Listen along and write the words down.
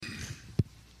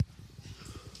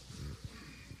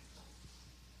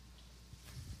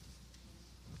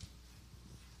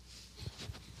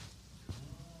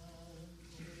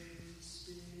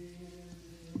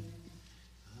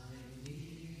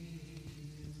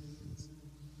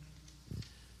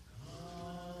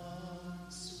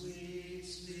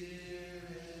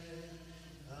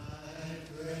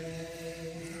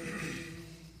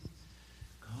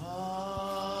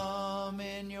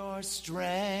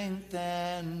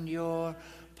and your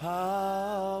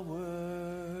power.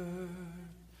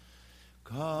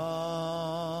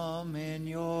 Come in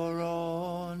your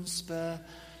own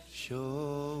special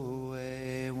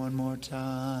way. One more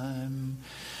time.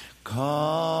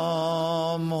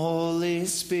 Come, Holy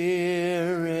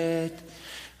Spirit,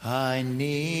 I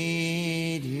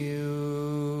need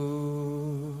you.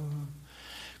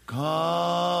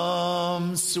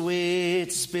 Come,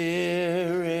 sweet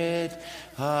Spirit,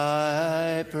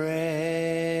 I pray.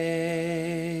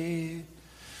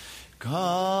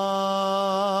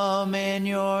 Come in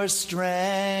your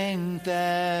strength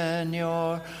and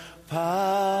your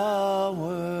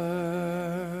power.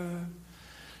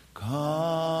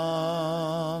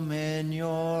 Come in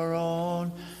your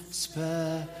own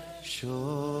special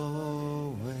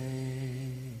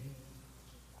way.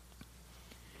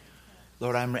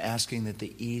 Lord, I'm asking that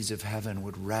the ease of heaven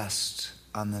would rest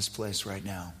on this place right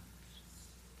now.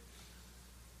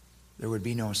 There would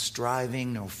be no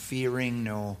striving, no fearing,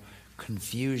 no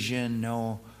confusion,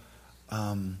 no,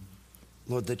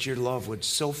 Lord, that your love would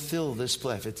so fill this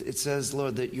place. It says,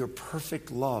 Lord, that your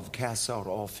perfect love casts out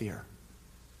all fear.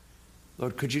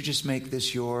 Lord, could you just make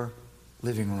this your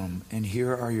living room? And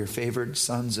here are your favored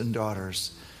sons and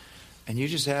daughters. And you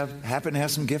just happen to have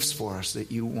some gifts for us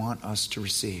that you want us to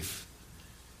receive.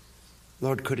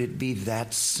 Lord, could it be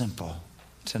that simple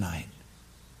tonight?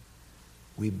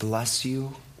 We bless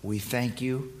you. We thank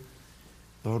you.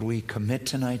 Lord, we commit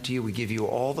tonight to you. We give you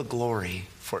all the glory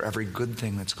for every good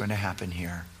thing that's going to happen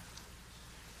here.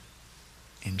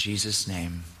 In Jesus'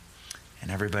 name. And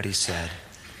everybody said,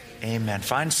 amen.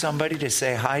 Find somebody to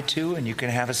say hi to, and you can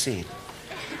have a seat.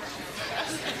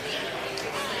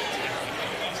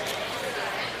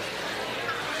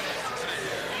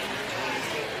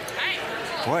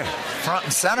 Boy, front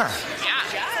and center. Yeah.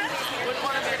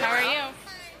 How are you?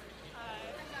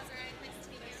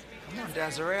 Come on,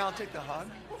 Desiree, I'll take the hug.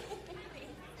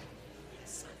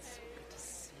 Is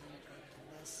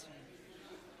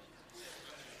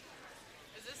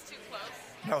this too close?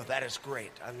 No, that is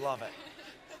great. I love it.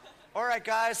 All right,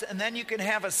 guys, and then you can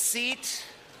have a seat.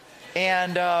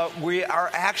 And we are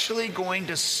actually going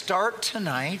to start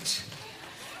tonight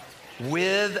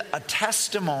with a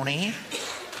testimony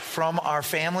from our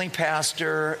family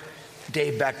pastor,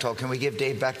 Dave Bechtold. Can we give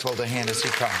Dave Bechtold a hand as he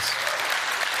comes?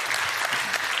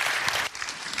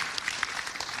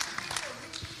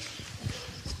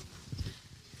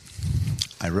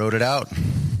 I wrote it out.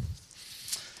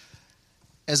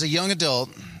 As a young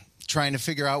adult, trying to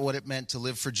figure out what it meant to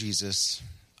live for Jesus,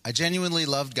 I genuinely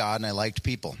loved God and I liked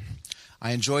people.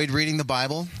 I enjoyed reading the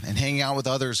Bible and hanging out with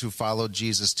others who followed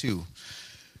Jesus too.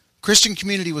 Christian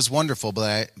community was wonderful,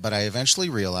 but I eventually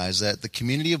realized that the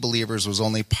community of believers was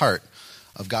only part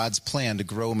of God's plan to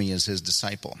grow me as his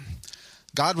disciple.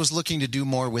 God was looking to do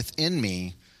more within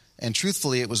me, and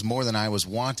truthfully, it was more than I was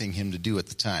wanting him to do at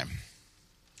the time.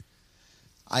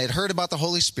 I had heard about the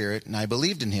Holy Spirit, and I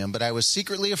believed in him, but I was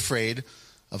secretly afraid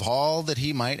of all that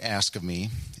he might ask of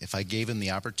me if I gave him the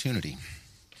opportunity.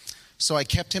 So I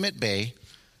kept him at bay,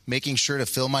 making sure to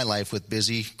fill my life with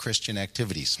busy Christian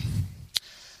activities.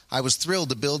 I was thrilled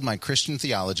to build my Christian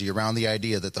theology around the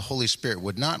idea that the Holy Spirit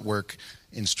would not work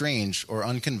in strange or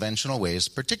unconventional ways,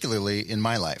 particularly in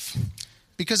my life,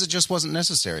 because it just wasn't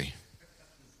necessary.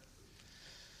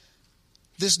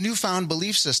 This newfound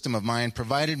belief system of mine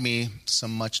provided me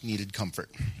some much-needed comfort.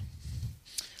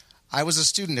 I was a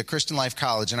student at Christian Life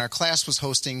College, and our class was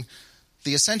hosting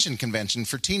the Ascension Convention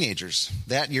for teenagers.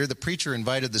 That year, the preacher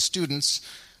invited the students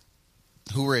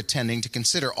who were attending to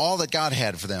consider all that God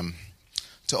had for them,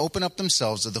 to open up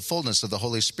themselves to the fullness of the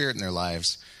Holy Spirit in their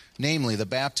lives, namely the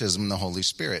baptism in the Holy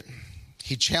Spirit.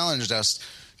 He challenged us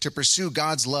to pursue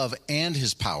God's love and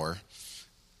his power,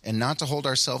 and not to hold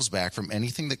ourselves back from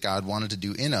anything that God wanted to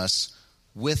do in us,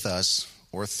 with us,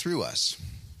 or through us.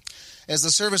 As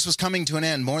the service was coming to an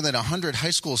end, more than 100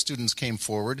 high school students came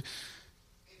forward,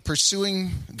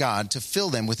 pursuing God to fill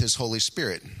them with his Holy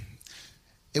Spirit.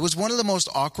 It was one of the most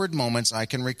awkward moments I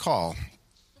can recall.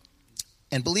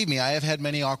 And believe me, I have had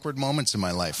many awkward moments in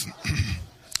my life.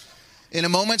 In a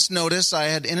moment's notice, I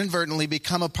had inadvertently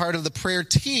become a part of the prayer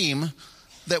team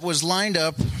that was lined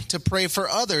up to pray for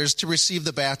others to receive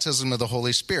the baptism of the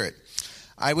Holy Spirit.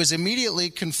 I was immediately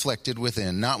conflicted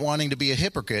within, not wanting to be a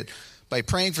hypocrite by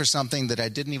praying for something that I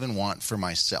didn't even want for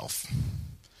myself.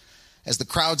 As the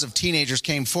crowds of teenagers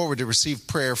came forward to receive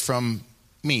prayer from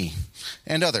me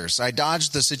and others, I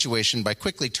dodged the situation by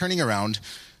quickly turning around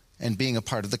and being a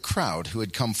part of the crowd who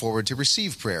had come forward to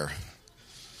receive prayer.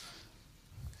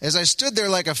 As I stood there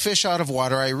like a fish out of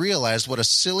water, I realized what a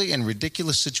silly and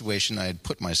ridiculous situation I had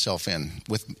put myself in.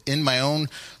 Within my own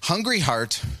hungry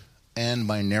heart, and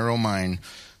my narrow mind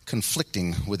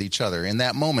conflicting with each other. In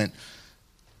that moment,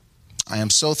 I am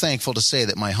so thankful to say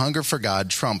that my hunger for God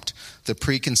trumped the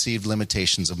preconceived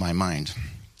limitations of my mind.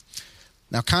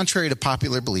 Now, contrary to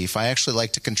popular belief, I actually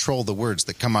like to control the words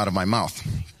that come out of my mouth.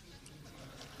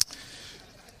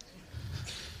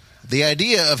 The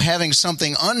idea of having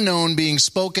something unknown being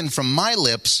spoken from my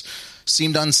lips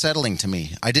seemed unsettling to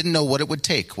me. I didn't know what it would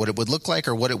take, what it would look like,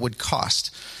 or what it would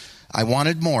cost. I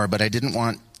wanted more, but I didn't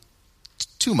want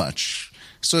too much.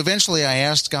 So eventually I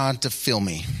asked God to fill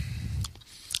me.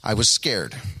 I was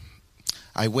scared.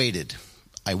 I waited.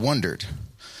 I wondered.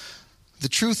 The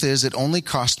truth is, it only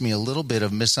cost me a little bit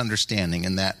of misunderstanding,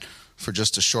 and that for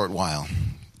just a short while.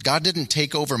 God didn't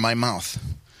take over my mouth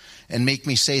and make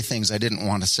me say things I didn't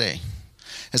want to say.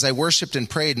 As I worshiped and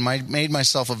prayed and made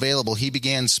myself available, he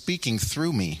began speaking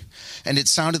through me, and it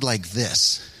sounded like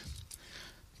this.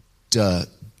 Duh,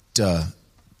 duh,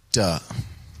 duh.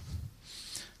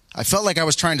 I felt like I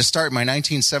was trying to start my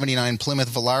 1979 Plymouth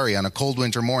Valari on a cold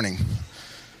winter morning.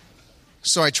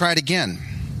 So I tried again.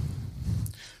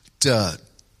 Duh,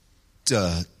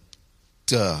 duh,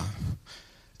 duh.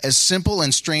 As simple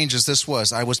and strange as this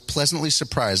was, I was pleasantly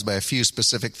surprised by a few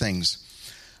specific things.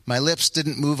 My lips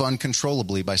didn't move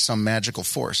uncontrollably by some magical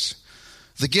force.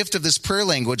 The gift of this prayer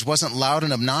language wasn't loud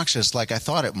and obnoxious like I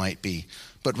thought it might be,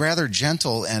 but rather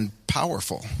gentle and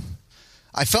powerful.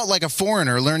 I felt like a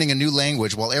foreigner learning a new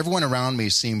language while everyone around me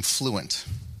seemed fluent.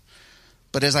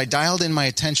 But as I dialed in my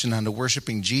attention onto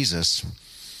worshiping Jesus,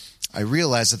 I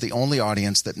realized that the only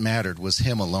audience that mattered was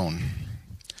him alone.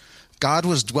 God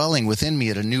was dwelling within me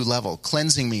at a new level,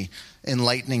 cleansing me,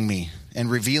 enlightening me,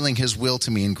 and revealing his will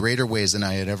to me in greater ways than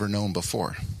I had ever known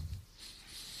before.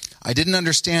 I didn't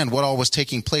understand what all was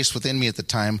taking place within me at the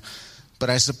time, but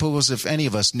I suppose if any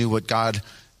of us knew what God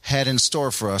had in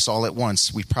store for us all at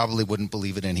once, we probably wouldn't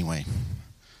believe it anyway.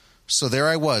 So there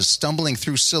I was, stumbling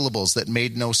through syllables that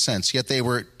made no sense, yet they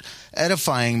were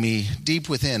edifying me deep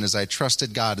within as I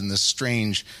trusted God in this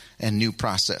strange and new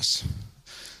process.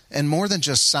 And more than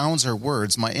just sounds or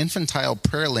words, my infantile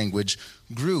prayer language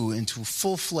grew into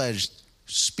full-fledged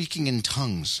speaking in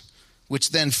tongues,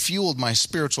 which then fueled my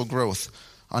spiritual growth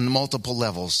on multiple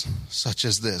levels, such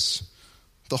as this.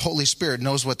 The Holy Spirit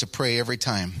knows what to pray every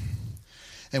time.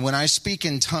 And when I speak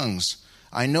in tongues,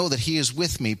 I know that he is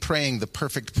with me praying the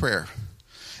perfect prayer.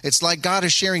 It's like God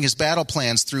is sharing his battle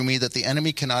plans through me that the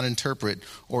enemy cannot interpret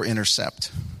or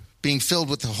intercept. Being filled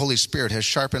with the Holy Spirit has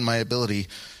sharpened my ability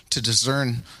to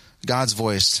discern God's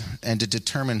voice and to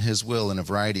determine his will in a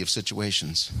variety of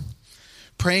situations.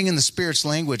 Praying in the Spirit's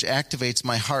language activates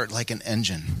my heart like an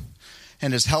engine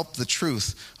and has helped the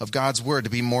truth of God's word to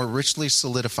be more richly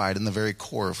solidified in the very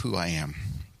core of who I am.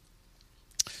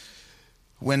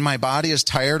 When my body is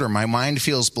tired or my mind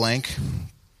feels blank,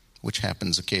 which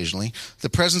happens occasionally, the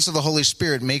presence of the Holy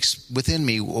Spirit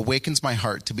awakens my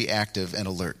heart to be active and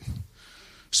alert.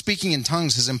 Speaking in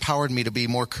tongues has empowered me to be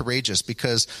more courageous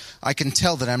because I can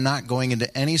tell that I'm not going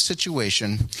into any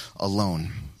situation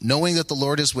alone. Knowing that the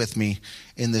Lord is with me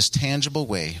in this tangible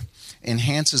way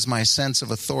enhances my sense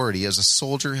of authority as a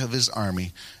soldier of his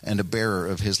army and a bearer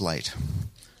of his light.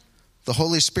 The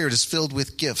Holy Spirit is filled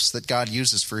with gifts that God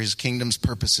uses for his kingdom's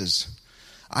purposes.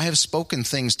 I have spoken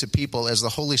things to people as the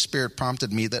Holy Spirit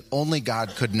prompted me that only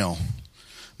God could know.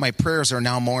 My prayers are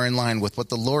now more in line with what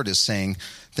the Lord is saying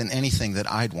than anything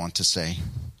that I'd want to say.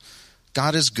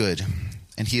 God is good,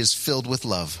 and he is filled with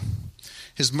love.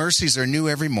 His mercies are new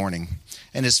every morning,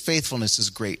 and his faithfulness is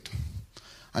great.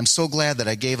 I'm so glad that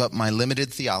I gave up my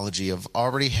limited theology of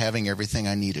already having everything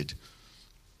I needed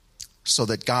so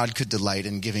that God could delight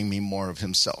in giving me more of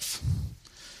himself.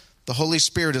 The Holy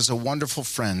Spirit is a wonderful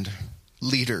friend,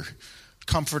 leader,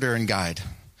 comforter, and guide.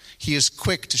 He is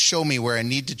quick to show me where I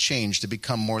need to change to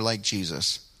become more like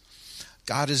Jesus.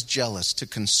 God is jealous to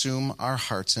consume our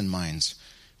hearts and minds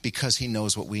because he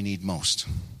knows what we need most.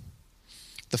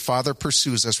 The Father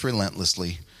pursues us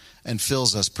relentlessly and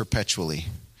fills us perpetually,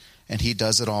 and he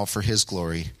does it all for his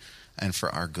glory and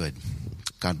for our good.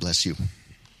 God bless you.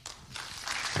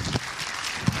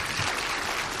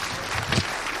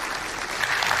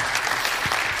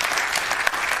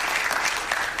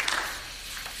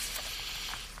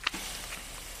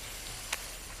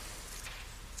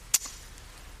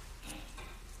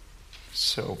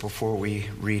 So before we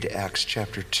read Acts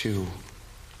chapter 2,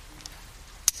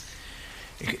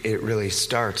 it really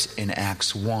starts in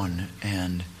Acts 1,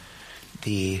 and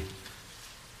the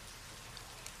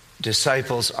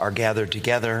disciples are gathered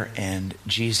together, and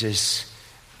Jesus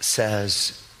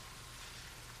says,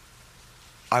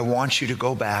 I want you to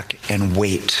go back and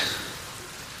wait.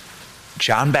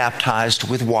 John baptized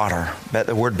with water.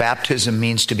 The word baptism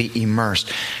means to be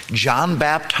immersed. John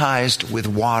baptized with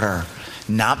water.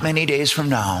 Not many days from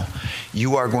now,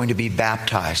 you are going to be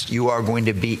baptized. You are going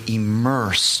to be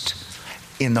immersed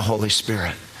in the Holy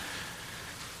Spirit.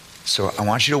 So I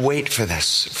want you to wait for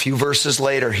this. A few verses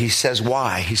later, he says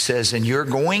why. He says, and you're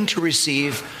going to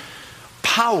receive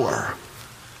power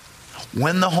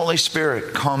when the Holy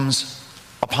Spirit comes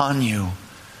upon you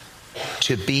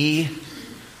to be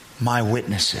my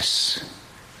witnesses.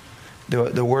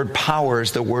 The word power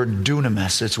is the word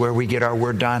dunamis. It's where we get our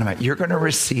word dynamite. You're going to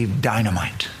receive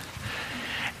dynamite.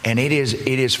 And it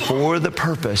is for the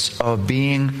purpose of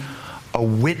being a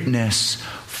witness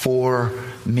for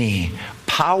me.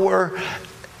 Power,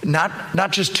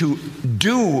 not just to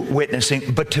do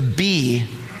witnessing, but to be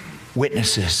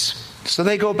witnesses. So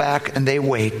they go back and they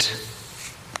wait.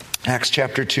 Acts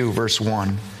chapter 2, verse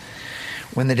 1.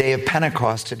 When the day of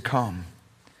Pentecost had come,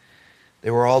 they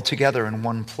were all together in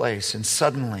one place, and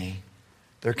suddenly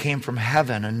there came from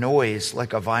heaven a noise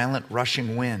like a violent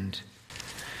rushing wind,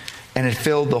 and it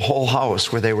filled the whole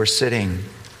house where they were sitting.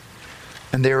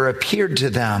 And there appeared to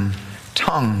them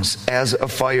tongues as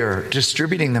of fire,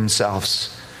 distributing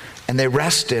themselves, and they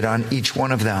rested on each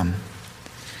one of them.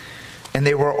 And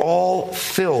they were all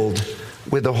filled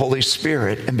with the Holy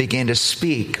Spirit and began to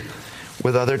speak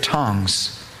with other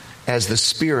tongues as the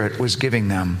Spirit was giving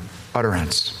them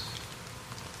utterance.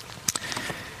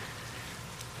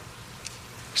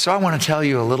 So I want to tell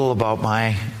you a little about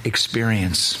my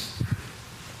experience.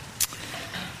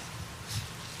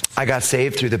 I got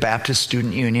saved through the Baptist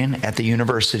Student Union at the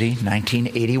university,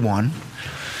 1981.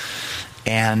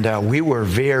 And we were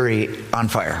very on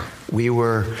fire. We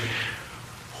were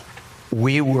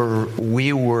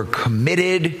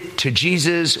committed to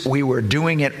Jesus. We were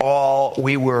doing it all.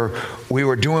 We were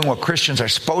doing what Christians are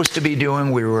supposed to be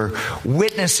doing. We were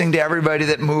witnessing to everybody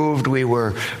that moved. We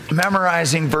were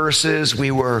memorizing verses.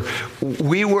 We were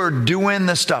doing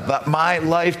the stuff. But my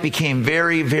life became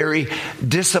very, very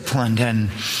disciplined. And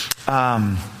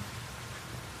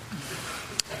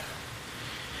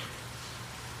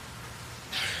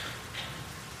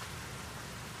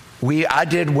I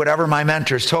did whatever my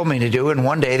mentors told me to do, and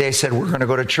one day they said, we're going to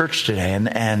go to church today,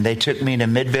 and they took me to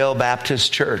Midvale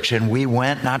Baptist Church, and we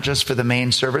went not just for the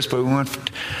main service, but we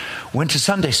went to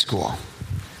Sunday school.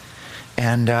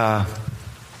 And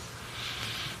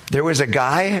there was a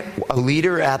guy, a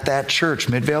leader at that church,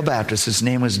 Midvale Baptist. His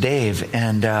name was Dave,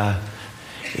 and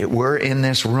we're in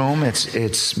this room.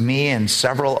 It's me and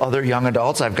several other young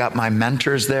adults. I've got my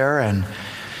mentors there,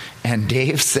 and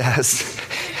Dave says,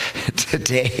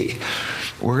 today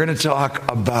we're going to talk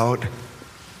about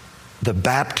the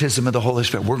baptism of the Holy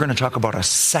Spirit. We're going to talk about a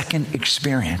second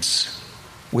experience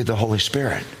with the Holy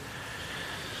Spirit.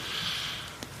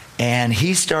 And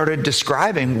he started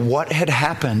describing what had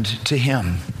happened to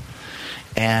him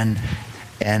and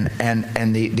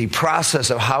the process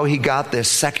of how he got this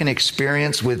second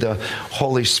experience with the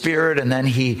Holy Spirit. And then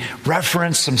he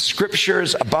referenced some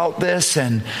scriptures about this,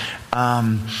 and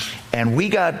we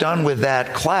got done with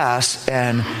that class,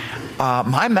 and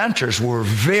my mentors were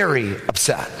very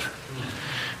upset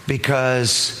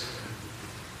because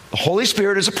the Holy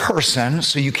Spirit is a person,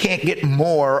 so you can't get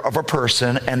more of a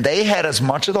person, and they had as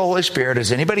much of the Holy Spirit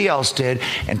as anybody else did,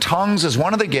 and tongues is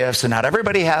one of the gifts, and not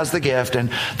everybody has the gift,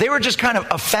 and they were just kind of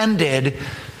offended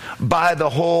by the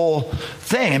whole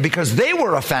thing. And because they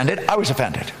were offended, I was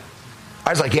offended.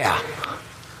 I was like, yeah,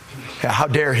 how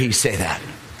dare he say that?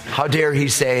 How dare he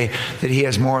say that he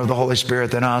has more of the Holy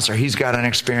Spirit than us, or he's got an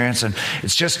experience, and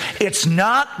it's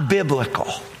not biblical.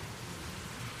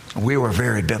 We were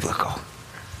very biblical.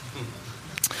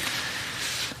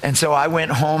 And so I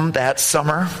went home that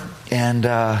summer, and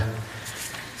I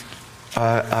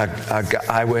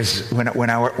was when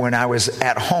I was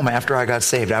at home after I got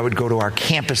saved, I would go to our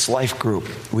campus life group.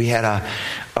 We had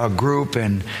a group,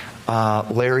 and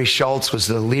Larry Schultz was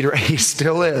the leader. He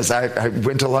still is. I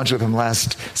went to lunch with him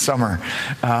last summer.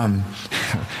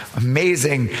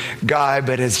 Amazing guy,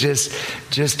 but it's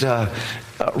just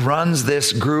runs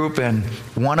this group, and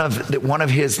one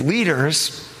of his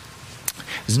leaders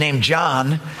is named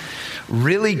John.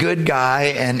 Really good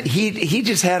guy, and he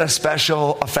just had a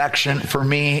special affection for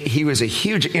me. He was a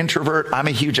huge introvert. I'm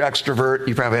a huge extrovert.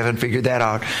 You probably haven't figured that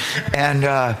out.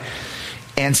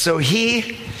 And so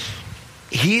he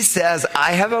says,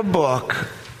 I have a book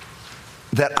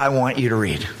that I want you to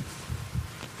read.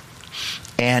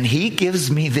 And he gives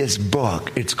me this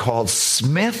book. It's called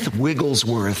Smith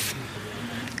Wigglesworth,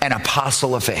 An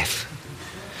Apostle of Faith.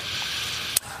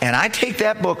 And I take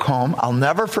that book home. I'll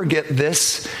never forget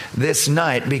this this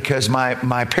night because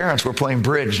my parents were playing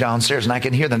bridge downstairs, and I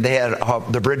can hear them. They had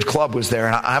the bridge club was there,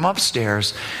 and I'm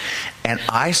upstairs, and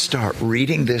I start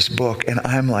reading this book, and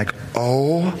I'm like,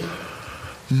 oh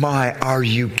my, are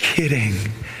you kidding?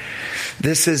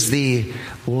 This is the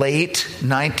late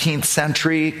 19th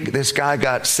century. This guy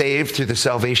got saved through the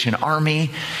Salvation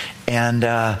Army, and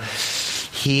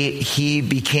he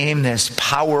became this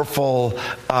powerful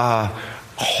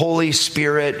Holy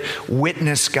Spirit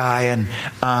witness guy, and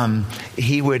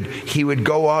he would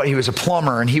go out. He was a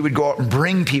plumber, and he would go out and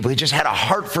bring people. He just had a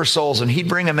heart for souls, and he'd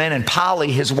bring them in. And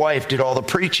Polly, his wife, did all the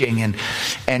preaching,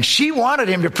 and she wanted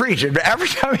him to preach. And every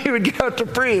time he would get out to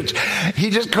preach,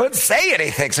 he just couldn't say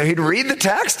anything. So he'd read the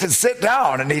text and sit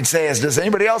down, and he'd say, "Does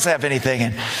anybody else have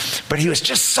anything?" But he was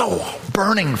just so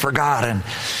burning for God,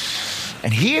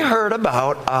 and he heard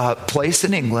about a place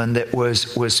in England that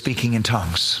was speaking in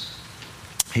tongues.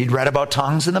 He'd read about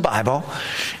tongues in the Bible,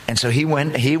 and so he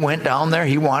went down there.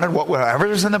 He wanted whatever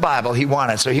was in the Bible he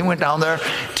wanted. So he went down there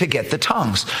to get the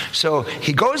tongues. So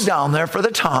he goes down there for the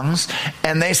tongues,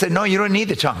 and they said, "No, you don't need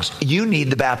the tongues. You need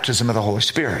the baptism of the Holy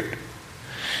Spirit."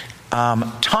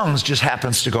 Tongues just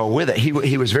happens to go with it. He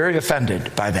was very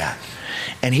offended by that.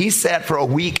 And he sat for a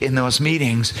week in those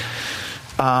meetings,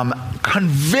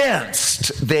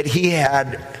 convinced that he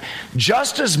had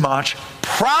just as much,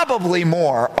 probably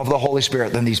more, of the Holy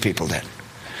Spirit than these people did.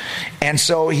 And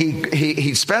so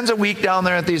he spends a week down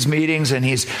there at these meetings, and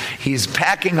he's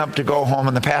packing up to go home,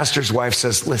 and the pastor's wife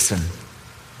says, "Listen,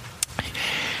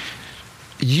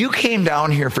 you came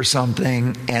down here for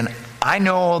something, and I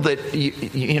know that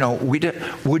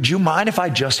would you mind if I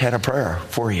just had a prayer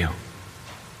for you?"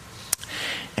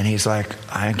 And he's like,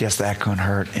 "I guess that couldn't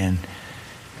hurt." And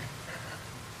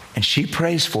she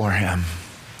prays for him.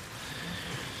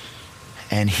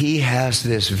 And he has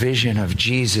this vision of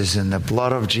Jesus and the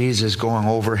blood of Jesus going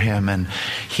over him, and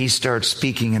he starts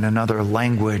speaking in another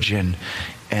language, and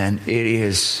it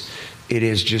is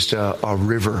just a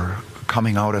river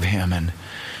coming out of him,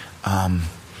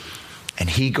 and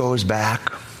he goes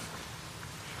back,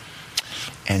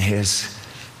 and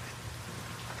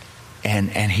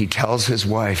and he tells his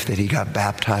wife that he got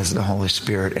baptized in the Holy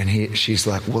Spirit, and she's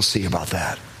like, "We'll see about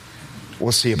that.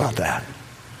 We'll see about that."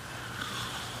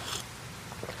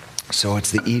 So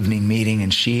it's the evening meeting,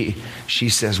 and she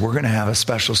says, "We're going to have a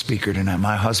special speaker tonight.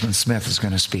 My husband Smith is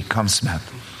going to speak. Come, Smith."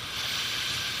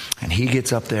 And he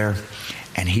gets up there,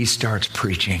 and he starts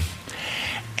preaching.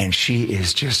 And she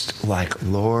is just like,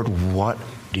 "Lord, what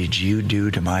did you do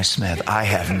to my Smith? I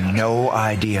have no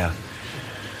idea."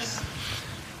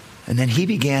 And then he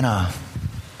began a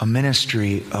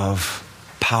ministry of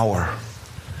power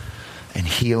and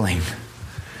healing.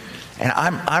 And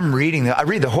I'm reading I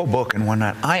read the whole book in one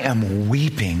night. I am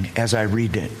weeping as I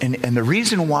read it. And the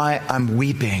reason why I'm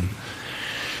weeping,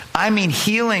 I mean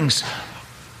healings,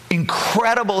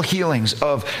 incredible healings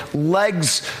of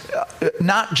legs,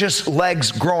 not just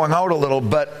legs growing out a little,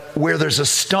 but where there's a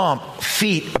stump,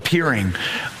 feet appearing.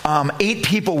 8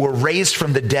 people were raised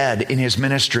from the dead in his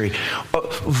ministry.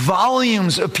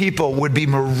 Volumes of people would be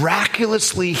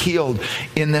miraculously healed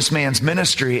in this man's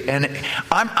ministry. And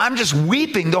I'm just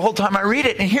weeping the whole time I read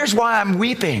it. And here's why I'm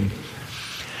weeping.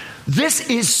 This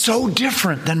is so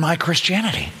different than my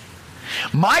Christianity.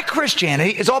 My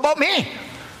Christianity is all about me.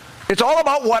 It's all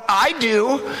about what I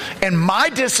do and my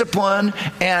discipline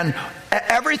and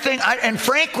everything. And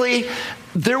frankly,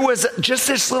 there was just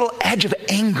this little edge of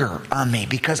anger on me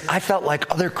because I felt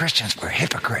like other Christians were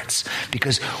hypocrites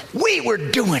because we were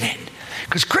doing it.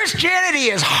 Because Christianity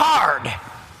is hard.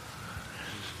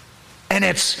 And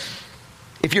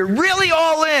if you're really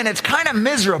all in, it's kind of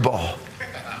miserable.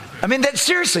 I mean,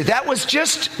 seriously, that was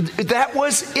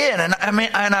it. And I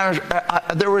mean,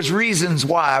 there was reasons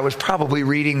why I was probably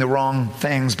reading the wrong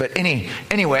things. But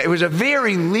anyway, it was a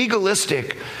very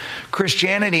legalistic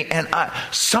Christianity. And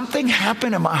something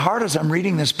happened in my heart as I'm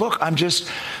reading this book.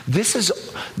 This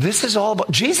is all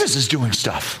about, Jesus is doing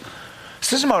stuff.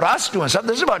 This isn't about us doing stuff.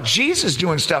 This is about Jesus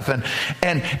doing stuff.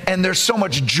 And there's so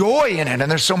much joy in it.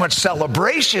 And there's so much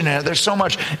celebration in it. There's so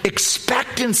much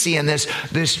expectancy in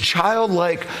this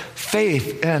childlike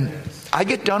faith. And I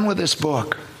get done with this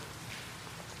book.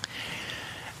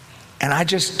 And I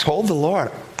just told the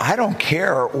Lord, I don't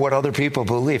care what other people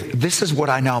believe. This is what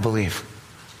I now believe.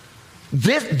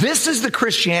 This is the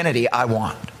Christianity I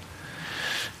want.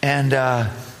 And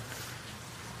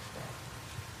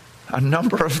a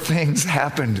number of things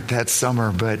happened that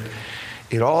summer, but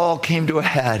it all came to a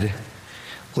head.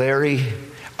 Larry,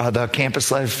 the campus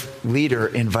life leader,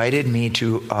 invited me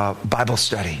to a Bible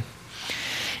study.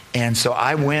 And so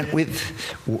I went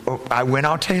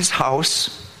out to his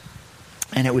house,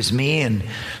 And it was me and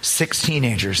 6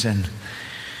 teenagers.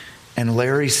 And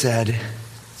Larry said,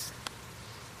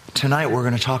 tonight we're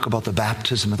going to talk about the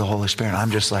baptism of the Holy Spirit. And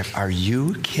I'm just like, are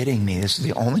you kidding me? This is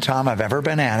the only time I've ever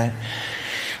been at it.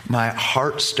 My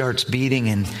heart starts beating,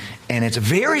 and it's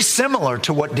very similar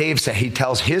to what Dave said. He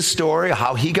tells his story,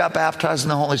 how he got baptized in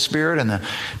the Holy Spirit and the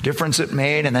difference it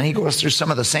made. And then he goes through some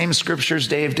of the same scriptures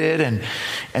Dave did. And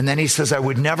then he says, I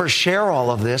would never share all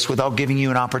of this without giving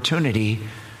you an opportunity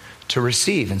to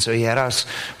receive. And so he had us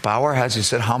bow our heads. He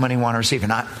said, how many want to receive?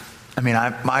 And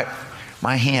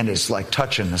my hand is like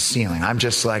touching the ceiling. I'm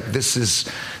just like, this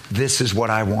is what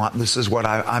I want. This is what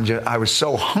I was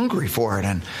so hungry for it.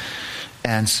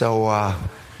 And so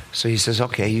he says,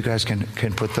 okay, you guys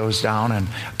can put those down. And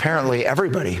apparently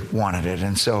everybody wanted it.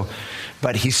 And so,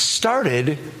 but he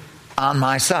started on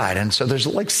my side. And so there's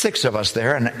like 6 of us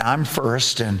there, and I'm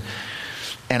first, and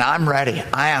I'm ready.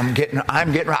 I'm getting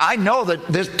ready. I know that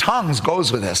this tongues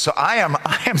goes with this. So I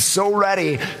am so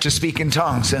ready to speak in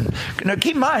tongues. And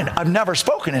keep in mind, I've never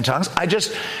spoken in tongues.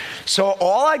 So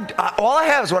all I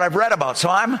have is what I've read about. So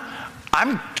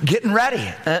I'm getting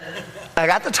ready. I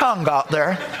got the tongue out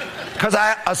there because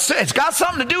it's got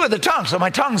something to do with the tongue. So my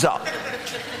tongue's out.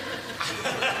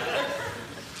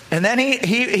 And then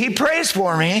he prays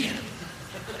for me.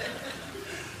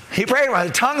 He prayed while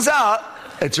the tongue's out.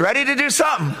 It's ready to do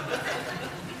something.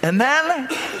 And then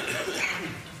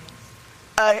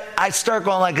I start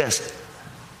going like this.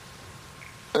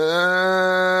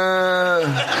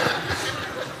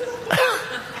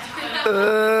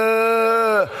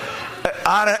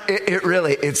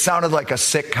 It sounded like a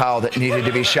sick cow that needed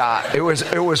to be shot. It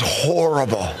was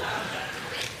horrible.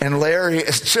 And Larry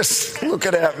is just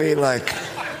looking at me like,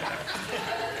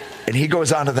 and he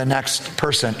goes on to the next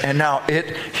person. And now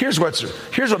here's what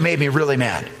made me really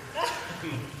mad.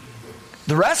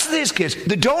 The rest of these kids,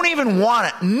 they don't even want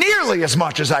it nearly as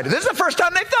much as I do. This is the first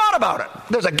time they've thought about it.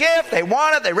 There's a gift, they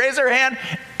want it, they raise their hand,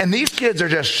 and these kids are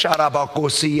just, shut up, I'll go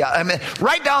see ya. I mean,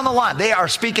 right down the line, they are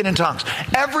speaking in tongues.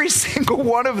 Every single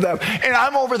one of them. And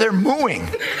I'm over there mooing.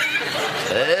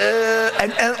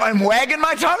 And I'm wagging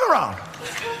my tongue around.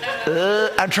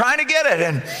 I'm trying to get it,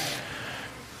 and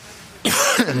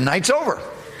the night's over.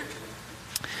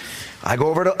 I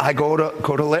go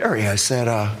to Larry. I said,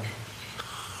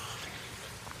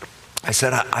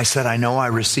 I know I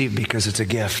received because it's a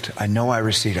gift. I know I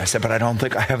received. I said, but I don't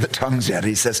think I have the tongues yet.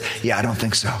 He says, yeah, I don't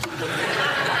think so.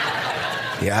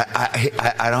 Yeah,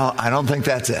 I don't think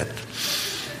that's it.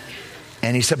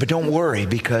 And he said, but don't worry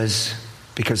because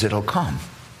it'll come.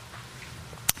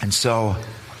 And so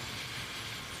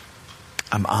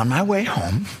I'm on my way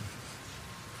home.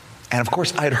 And of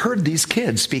course, I'd heard these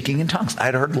kids speaking in tongues.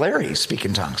 I'd heard Larry speak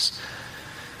in tongues.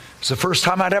 It's the first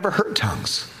time I'd ever heard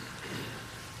tongues.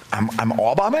 I'm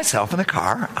all by myself in the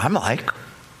car. I'm like,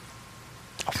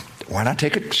 why not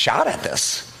take a shot at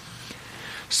this?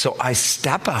 So I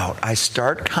step out. I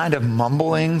start kind of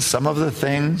mumbling some of the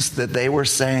things that they were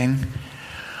saying.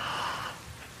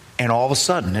 And all of a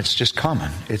sudden, it's just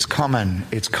coming. It's coming.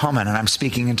 It's coming. And I'm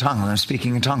speaking in tongues. And I'm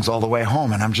speaking in tongues all the way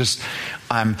home. And I'm just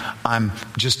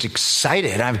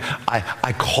excited.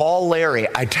 I call Larry.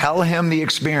 I tell him the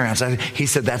experience. He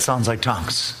said, that sounds like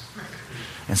tongues.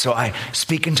 And so I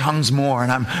speak in tongues more.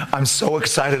 And I'm so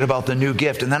excited about the new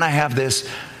gift. And then I have this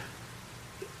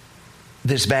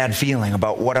bad feeling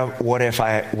about what if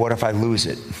I lose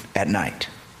it at night?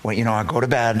 Well, I go to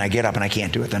bed and I get up and I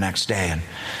can't do it the next day.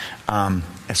 And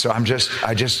so I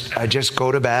just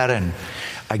go to bed and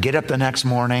I get up the next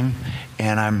morning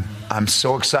and I'm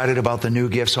so excited about the new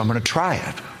gift, so I'm going to try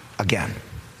it again.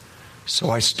 So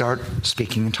I start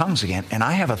speaking in tongues again, and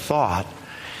I have a thought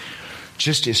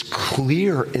just as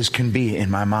clear as can be in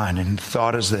my mind, and the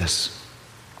thought is this: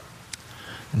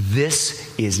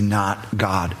 this is not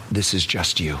God, this is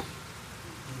just you.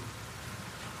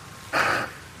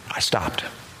 I stopped.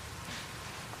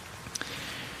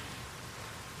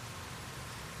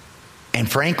 And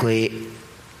frankly,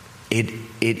 it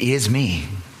is me.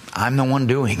 I'm the one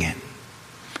doing it.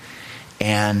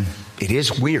 And it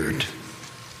is weird.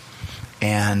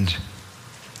 And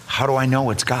how do I know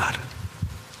it's God?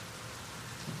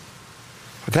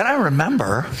 But then I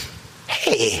remember,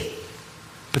 hey,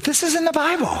 but this is in the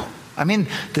Bible. I mean,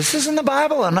 this is in the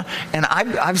Bible, and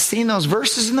I've seen those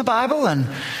verses in the Bible,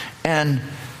 and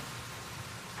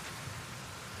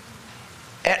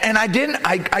And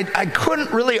I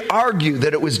couldn't really argue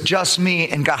that it was just me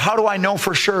and God. How do I know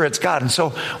for sure it's God? And so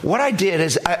what I did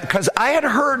is, because I had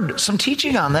heard some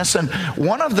teaching on this, and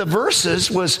one of the verses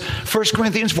was 1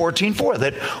 Corinthians 14:4,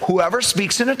 that whoever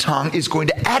speaks in a tongue is going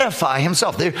to edify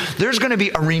himself. There's going to be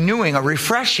a renewing, a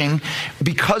refreshing,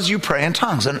 because you pray in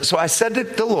tongues. And so I said to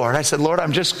the Lord, Lord,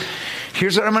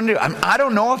 here's what I'm going to do. I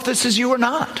don't know if this is you or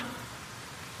not,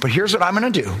 but here's what I'm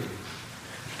going to do.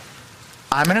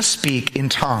 I'm going to speak in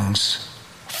tongues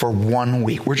for 1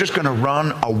 week. We're just going to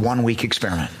run a 1 week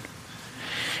experiment.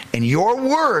 And your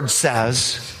word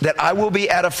says that I will be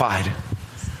edified.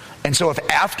 And so if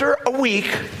after a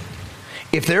week,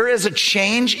 if there is a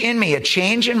change in me, a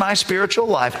change in my spiritual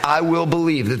life, I will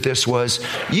believe that this was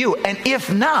you. And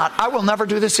if not, I will never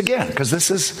do this again, because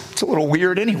it's a little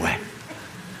weird anyway.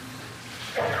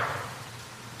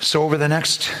 So over the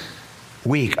next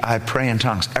week, I pray in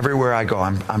tongues. Everywhere I go,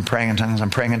 I'm praying in tongues.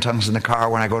 I'm praying in tongues in the car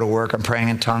when I go to work. I'm praying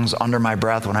in tongues under my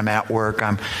breath when I'm at work.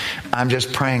 I'm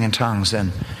just praying in tongues.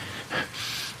 And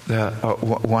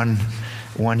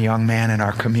one young man in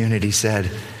our community said,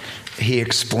 he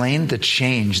explained the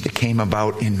change that came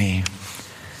about in me.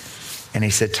 And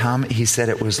he said, Tom,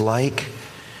 it was like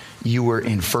you were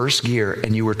in first gear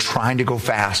and you were trying to go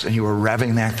fast and you were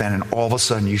revving that then, and all of a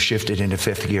sudden you shifted into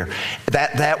fifth gear.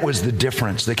 That was the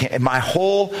difference. My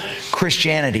whole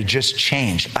Christianity just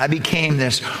changed. I became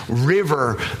this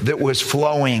river that was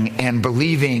flowing and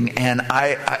believing, and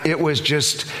it was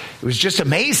just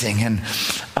amazing. And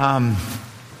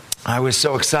I was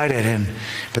so excited,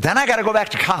 but then I got to go back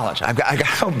to college. I got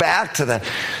to go back to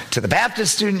the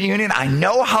Baptist Student Union. I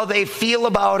know how they feel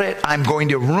about it. I'm going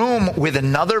to room with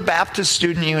another Baptist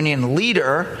Student Union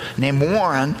leader named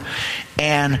Warren,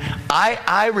 and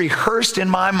I rehearsed in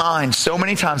my mind so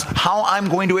many times how I'm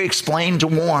going to explain to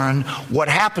Warren what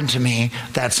happened to me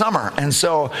that summer. And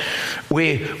so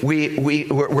we're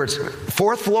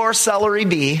fourth floor Celery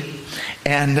B,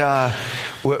 and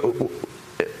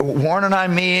Warren and I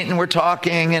meet and we're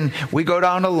talking and we go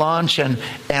down to lunch, and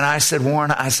I said,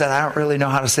 Warren, I don't really know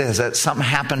how to say this. Something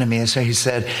happened to me. And so he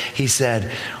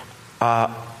said,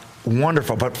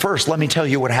 wonderful, but first let me tell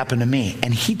you what happened to me.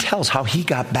 And he tells how he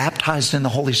got baptized in the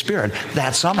Holy Spirit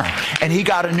that summer, and he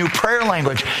got a new prayer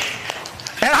language.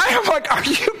 And I am like, are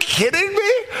you kidding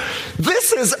me?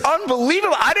 This is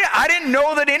unbelievable. I didn't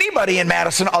know that anybody in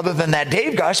Madison other than that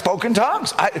Dave guy spoke in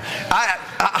tongues.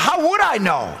 How would I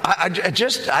know? I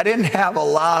didn't have a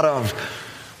lot of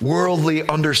worldly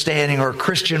understanding or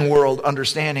Christian world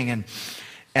understanding.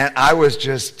 And I was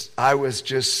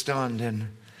just stunned. And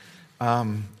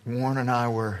Warren and I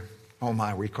were,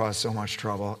 we caused so much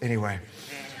trouble. Anyway.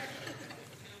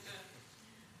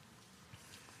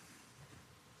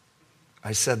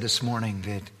 I said this morning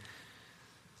that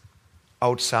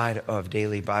outside of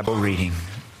daily Bible reading,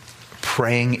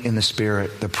 praying in the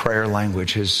Spirit, the prayer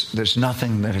language, there's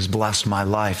nothing that has blessed my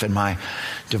life and my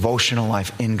devotional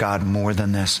life in God more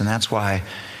than this. And that's why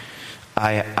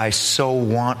I so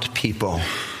want people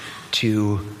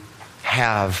to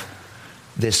have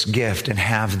this gift and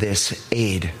have this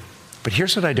aid. But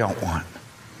here's what I don't want.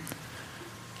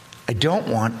 I don't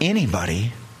want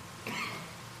anybody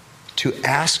to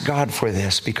ask God for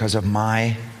this because of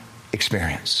my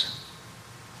experience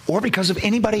or because of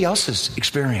anybody else's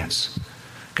experience.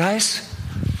 Guys,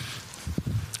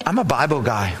 I'm a Bible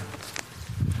guy.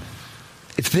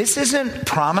 If this isn't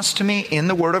promised to me in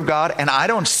the Word of God, and I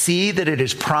don't see that it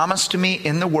is promised to me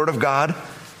in the Word of God,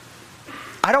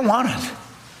 I don't want it.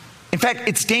 In fact,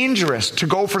 it's dangerous to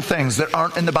go for things that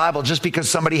aren't in the Bible just because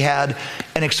somebody had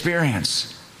an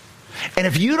experience. And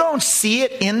if you don't see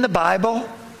it in the Bible,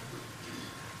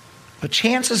 but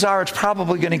chances are it's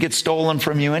probably going to get stolen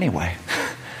from you anyway.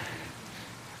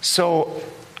 So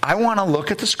I want to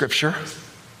look at the Scripture.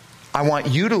 I want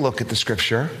you to look at the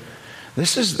Scripture.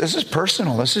 This is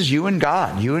personal. This is you and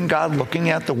God. You and God looking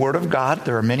at the Word of God.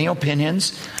 There are many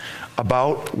opinions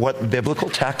about what biblical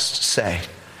texts say.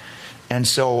 And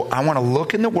so I want to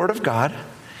look in the Word of God,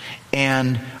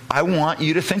 and I want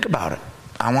you to think about it.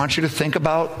 I want you to think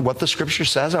about what the Scripture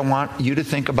says. I want you to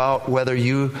think about whether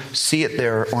you see it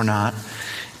there or not.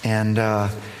 And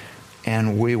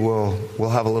we'll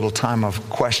have a little time of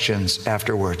questions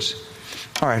afterwards.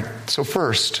 All right, so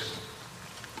first,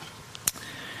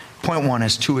 point one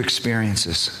is two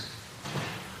experiences.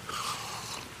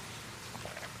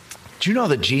 Do you know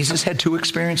that Jesus had two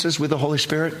experiences with the Holy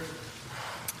Spirit?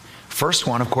 First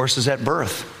one, of course, is at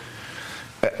birth.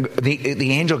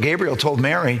 The angel Gabriel told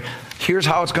Mary, here's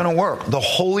how it's going to work. The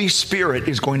Holy Spirit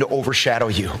is going to overshadow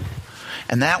you.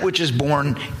 And that which is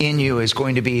born in you is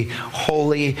going to be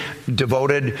wholly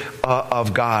devoted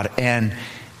of God. And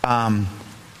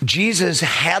Jesus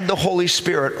had the Holy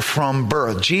Spirit from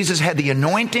birth. Jesus had the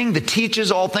anointing that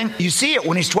teaches all things. You see it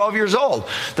when he's 12 years old.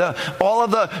 All of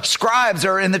the scribes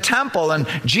are in the temple, and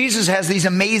Jesus has these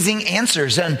amazing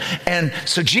answers. And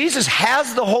so Jesus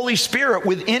has the Holy Spirit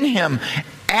within him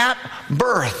at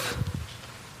birth.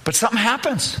 But something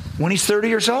happens when he's 30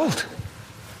 years old.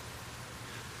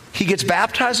 He gets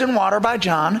baptized in water by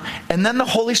John, and then the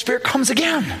Holy Spirit comes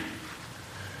again.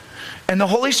 And the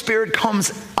Holy Spirit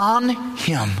comes on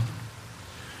him.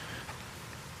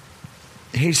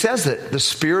 He says that the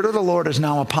Spirit of the Lord is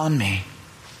now upon me.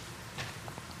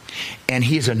 And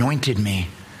he has anointed me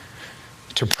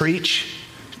to preach,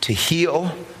 to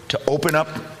heal, to open up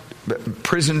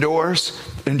prison doors.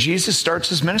 And Jesus starts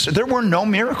his ministry. There were no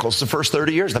miracles the first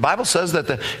 30 years. The Bible says that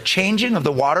the changing of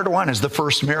the water to wine is the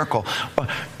first miracle.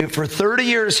 For 30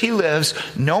 years he lives,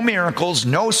 no miracles,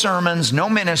 no sermons, no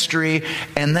ministry,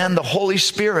 and then the Holy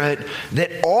Spirit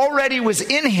that already was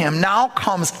in him now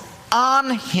comes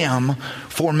on him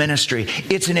for ministry.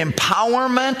 It's an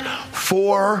empowerment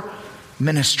for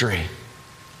ministry.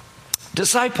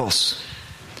 Disciples.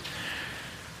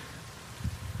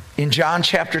 In John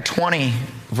chapter 20,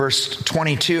 verse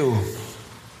 22,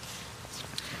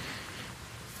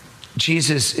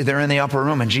 they're in the upper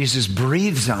room and Jesus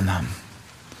breathes on them.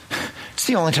 It's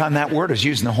the only time that word is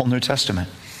used in the whole New Testament.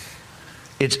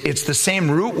 It's the same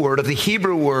root word of the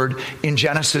Hebrew word in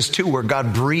Genesis 2 where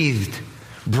God breathed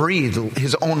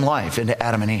his own life into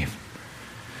Adam and Eve.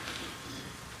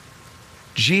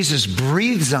 Jesus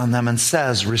breathes on them and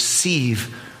says,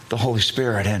 receive the Holy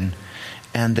Spirit.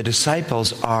 And the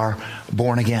disciples are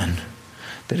born again.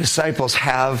 The disciples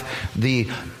have the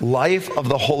life of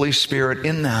the Holy Spirit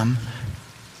in them.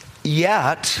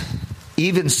 Yet,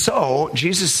 even so,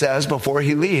 Jesus says before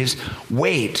he leaves,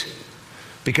 wait,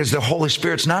 because the Holy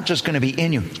Spirit's not just going to be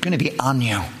in you, it's going to be on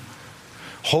you.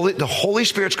 The Holy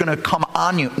Spirit's going to come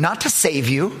on you, not to save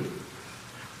you.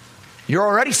 You're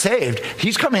already saved.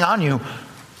 He's coming on you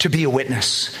to be a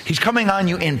witness. He's coming on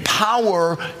you in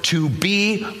power to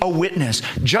be a witness.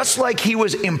 Just like he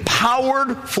was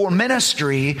empowered for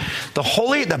ministry,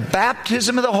 the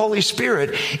baptism of the Holy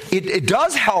Spirit, it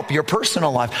does help your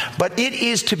personal life, but it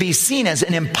is to be seen as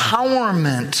an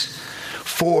empowerment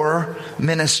for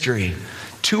ministry.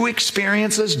 2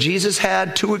 experiences Jesus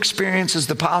had, 2 experiences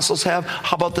the apostles have.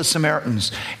 How about the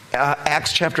Samaritans?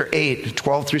 Acts chapter 8,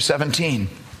 12 through 17.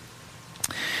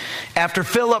 After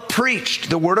Philip preached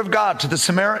the word of God to the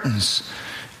Samaritans,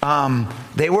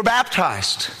 they were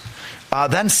baptized.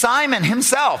 Then Simon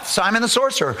himself, Simon the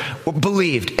sorcerer,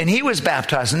 believed, and he was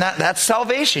baptized. And that's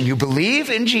salvation. You believe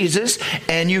in Jesus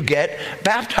and you get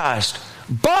baptized.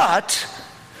 But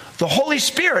the Holy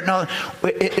Spirit, now,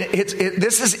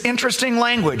 this is interesting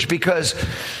language because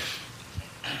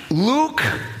Luke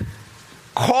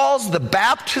calls the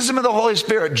baptism of the Holy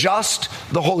Spirit just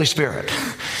the Holy Spirit.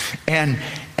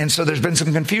 And so there's been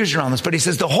some confusion on this, but he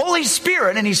says the Holy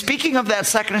Spirit, and he's speaking of that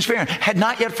second experience, had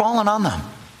not yet fallen on them.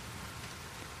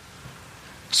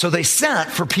 So they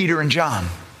sent for Peter and John.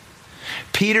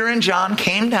 Peter and John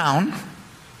came down,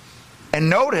 and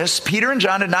notice Peter and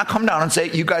John did not come down and say,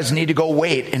 you guys need to go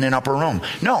wait in an upper room.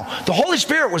 No, the Holy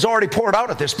Spirit was already poured out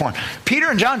at this point.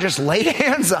 Peter and John just laid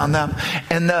hands on them,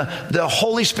 and the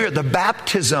Holy Spirit, the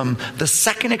baptism, the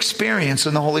second experience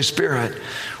in the Holy Spirit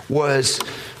was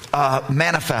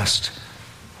manifest.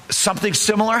 Something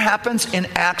similar happens in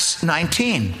Acts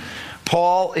 19.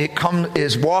 Paul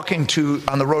is walking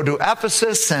on the road to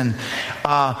Ephesus, and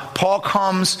Paul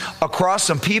comes across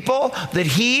some people that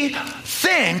he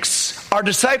thinks are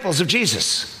disciples of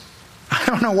Jesus. I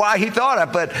don't know why he thought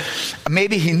it, but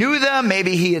maybe he knew them.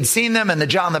 Maybe he had seen them in the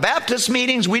John the Baptist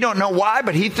meetings. We don't know why,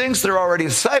 but he thinks they're already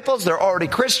disciples. They're already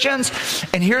Christians.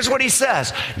 And here's what he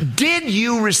says. Did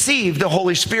you receive the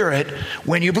Holy Spirit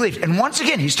when you believed? And once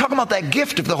again, he's talking about that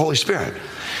gift of the Holy Spirit.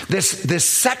 This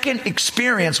second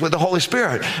experience with the Holy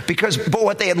Spirit. But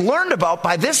what they had learned about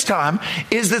by this time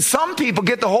is that some people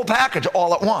get the whole package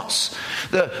all at once.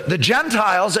 The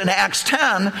Gentiles in Acts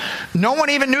 10, no one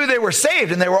even knew they were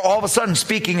saved, and they were all of a sudden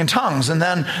speaking in tongues. And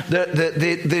then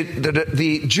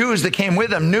the Jews that came with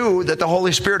them knew that the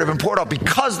Holy Spirit had been poured out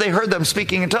because they heard them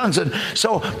speaking in tongues. And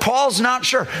so Paul's not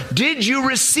sure. Did you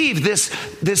receive this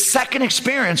second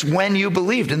experience when you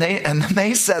believed? And then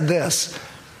they said this.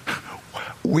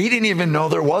 We didn't even know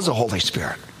there was a Holy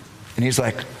Spirit. And he's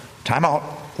like, time out.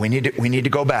 We need to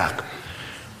go back.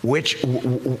 Which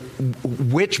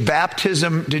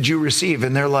baptism did you receive?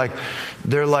 And they're like,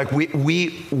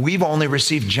 we've only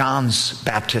received John's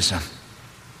baptism.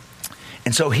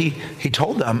 And so he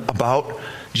told them about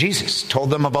Jesus, told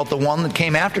them about the one that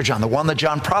came after John, the one that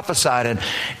John prophesied,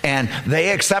 and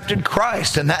they accepted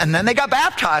Christ, and then they got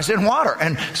baptized in water.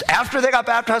 And after they got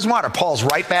baptized in water, Paul's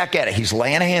right back at it. He's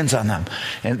laying hands on them.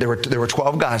 And there were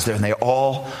 12 guys there, and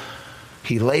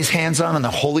he lays hands on them, and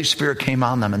the Holy Spirit came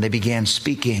on them, and they began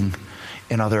speaking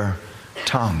in other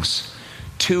tongues.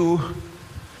 2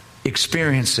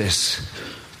 experiences.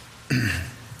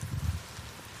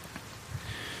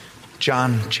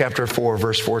 John chapter 4,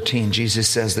 verse 14, Jesus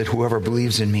says that whoever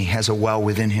believes in me has a well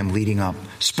within him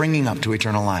springing up to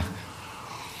eternal life.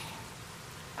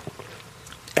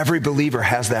 Every believer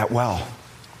has that well.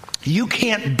 You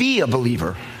can't be a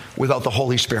believer without the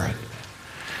Holy Spirit.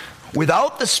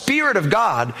 Without the Spirit of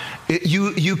God,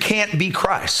 you can't be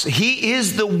Christ. He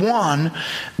is the one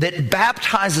that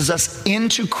baptizes us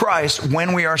into Christ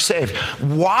when we are saved.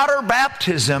 Water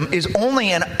baptism is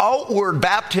only an outward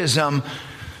baptism,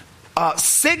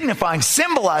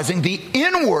 symbolizing the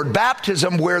inward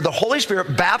baptism where the Holy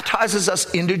Spirit baptizes us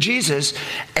into Jesus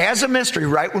as a mystery.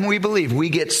 Right when we believe, we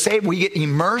get saved, we get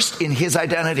immersed in his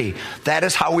identity. That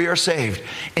is how we are saved.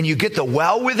 And you get the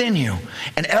well within you.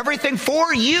 And everything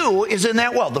for you is in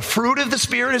that well. The fruit of the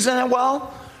Spirit is in that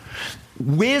well.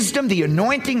 Wisdom, the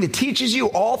anointing that teaches you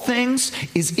all things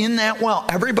is in that well.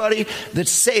 Everybody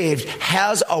that's saved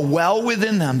has a well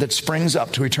within them that springs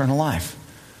up to eternal life.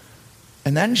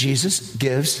 And then Jesus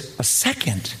gives a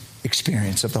second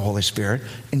experience of the Holy Spirit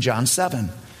in John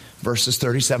 7, verses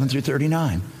 37 through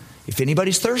 39. If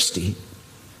anybody's thirsty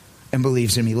and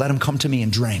believes in me, let him come to me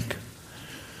and drink.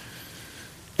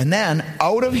 And then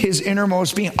out of his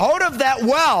innermost being, out of that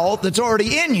well that's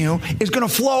already in you, is going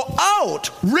to flow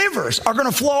out. Rivers are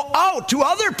going to flow out to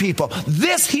other people.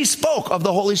 This he spoke of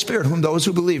the Holy Spirit, whom those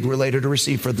who believed were later to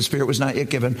receive, for the Spirit was not yet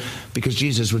given because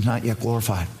Jesus was not yet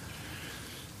glorified.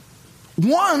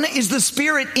 One is the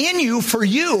Spirit in you for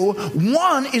you.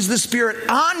 One is the Spirit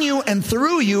on you and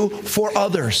through you for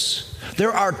others.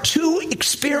 There are 2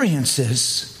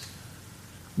 experiences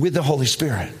with the Holy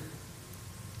Spirit.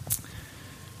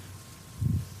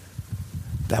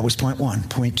 That was point 1.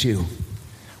 Point 2,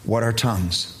 what are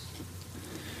tongues?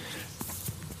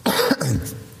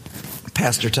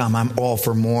 Pastor Tom, I'm all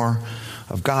for more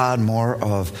of God, more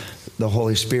of the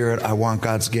Holy Spirit. I want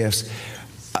God's gifts.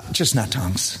 Just not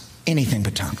tongues. Anything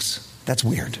but tongues. That's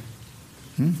weird.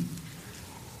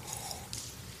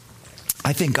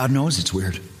 I think God knows it's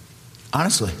weird.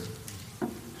 Honestly.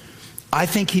 I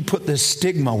think he put this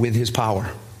stigma with his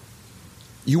power.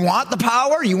 You want the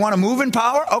power? You want to move in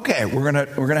power? Okay, we're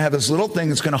gonna have this little thing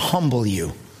that's going to humble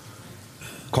you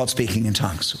called speaking in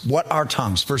tongues. What are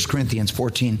tongues? 1 Corinthians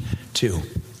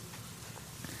 14:2.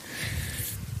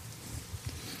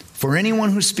 For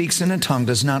anyone who speaks in a tongue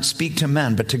does not speak to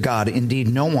men, but to God. Indeed,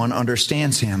 no one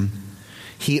understands him.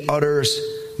 He utters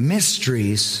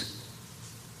mysteries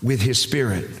with his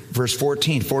spirit. Verse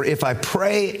 14, for if I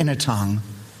pray in a tongue,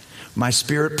 my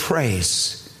spirit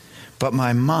prays, but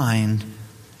my mind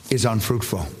is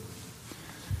unfruitful.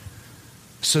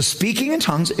 So speaking in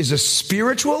tongues is a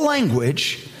spiritual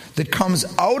language that comes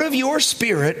out of your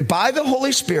spirit by the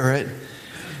Holy Spirit,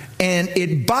 and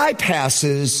it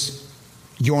bypasses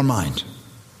your mind.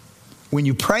 When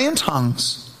you pray in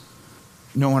tongues,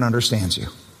 no one understands you.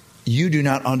 You do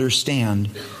not understand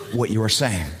what you are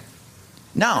saying.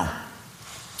 Now,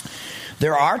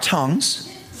 there are tongues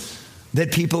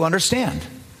that people understand.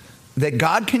 That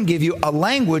God can give you a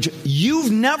language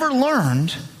you've never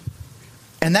learned,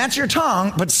 and that's your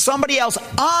tongue, but somebody else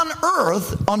on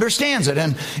earth understands it.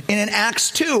 And in Acts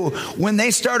 2, when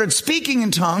they started speaking in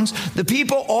tongues, the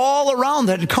people all around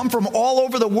that had come from all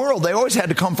over the world, they always had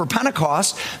to come for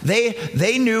Pentecost.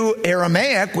 They knew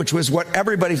Aramaic, which was what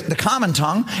the common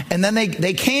tongue, and then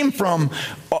they came from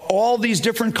all these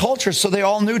different cultures, so they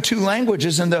all knew 2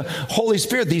 languages. And the Holy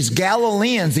Spirit, these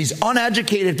Galileans, these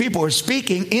uneducated people, are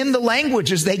speaking in the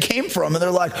languages they came from, and they're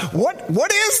like,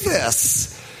 what is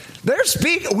this?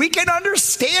 We can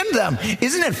understand them.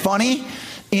 Isn't it funny?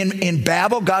 In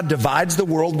Babel, God divides the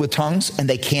world with tongues, and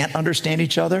they can't understand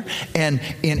each other. And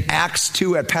in Acts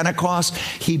 2 at Pentecost,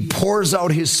 he pours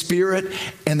out his Spirit,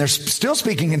 and they're still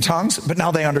speaking in tongues, but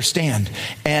now they understand.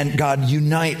 And God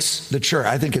unites the church.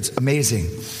 I think it's amazing.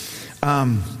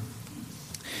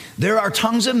 There are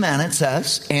tongues of men, it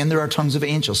says, and there are tongues of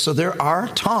angels. So there are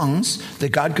tongues that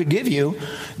God could give you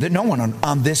that no one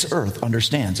on this earth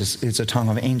understands. It's a tongue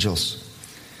of angels.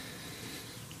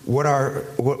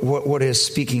 What is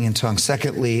speaking in tongues?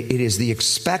 Secondly, it is the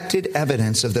expected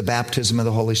evidence of the baptism of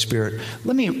the Holy Spirit.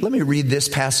 Let me read this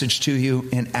passage to you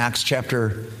in Acts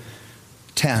chapter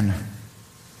 10.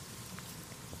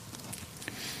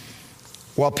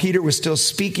 While Peter was still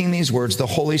speaking these words, the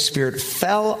Holy Spirit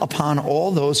fell upon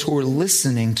all those who were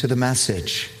listening to the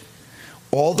message.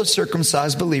 All the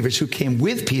circumcised believers who came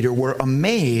with Peter were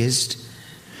amazed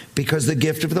because the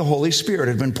gift of the Holy Spirit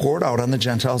had been poured out on the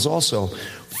Gentiles also.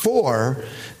 For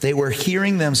they were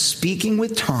hearing them speaking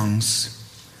with tongues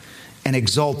and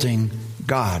exalting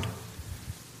God.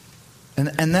 And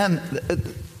then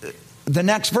the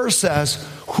next verse says,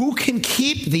 who can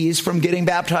keep these from getting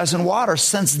baptized in water,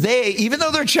 since they, even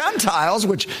though they're Gentiles,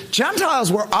 which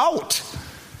Gentiles were out,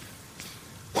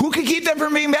 who can keep them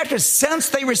from being baptized, since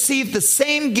they received the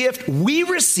same gift we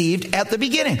received at the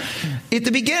beginning? At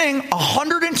the beginning,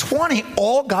 120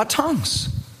 all got tongues.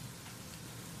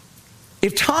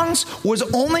 If tongues was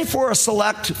only for a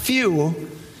select few,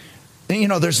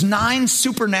 there's 9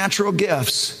 supernatural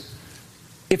gifts.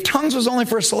 If tongues was only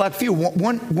for a select few,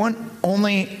 wouldn't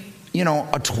only, a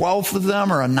 12th of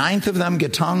them or a 9th of them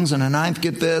get tongues, and a 9th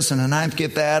get this, and a 9th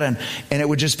get that, and it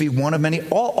would just be one of many.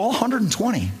 All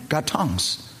 120 got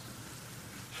tongues.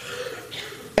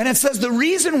 And it says the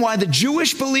reason why the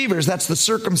Jewish believers, that's the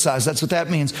circumcised, that's what that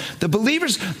means, the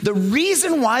believers, the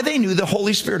reason why they knew the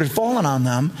Holy Spirit had fallen on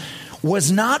them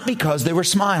was not because they were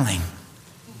smiling.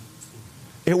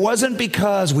 It wasn't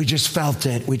because we just felt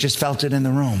it in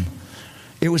the room.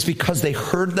 It was because they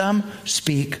heard them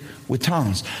speak with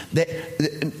tongues. They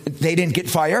didn't get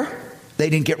fire.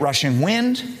 They didn't get rushing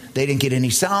wind. They didn't get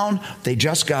any sound. They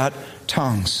just got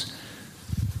tongues.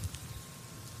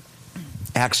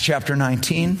 Acts chapter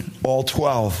 19, all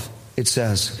 12, it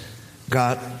says,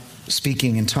 got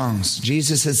speaking in tongues.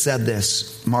 Jesus has said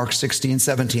this, Mark 16,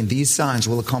 17, these signs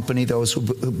will accompany those who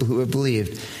have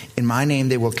believed. In my name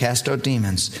they will cast out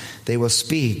demons. They will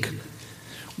speak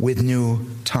with new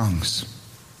tongues.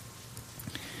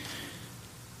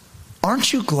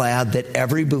 Aren't you glad that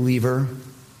every believer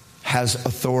has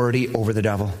authority over the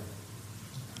devil?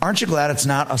 Aren't you glad it's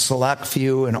not a select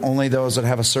few and only those that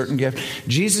have a certain gift?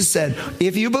 Jesus said,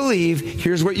 if you believe,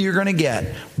 here's what you're going to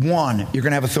get. 1, you're going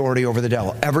to have authority over the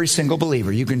devil. Every single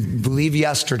believer. You can believe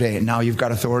yesterday, and now you've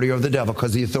got authority over the devil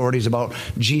because the authority is about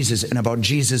Jesus and about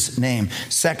Jesus' name.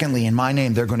 Secondly, in my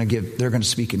name, they're going to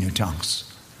speak in new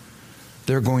tongues.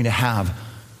 They're going to have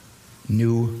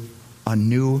a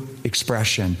new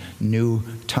expression, new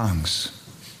tongues.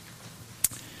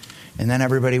 And then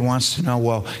everybody wants to know,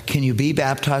 well, can you be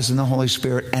baptized in the Holy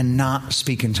Spirit and not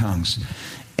speak in tongues?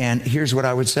 And here's what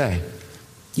I would say.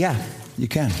 Yeah, you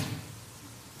can.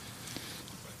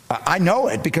 I know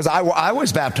it because I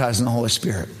was baptized in the Holy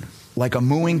Spirit like a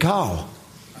mooing cow.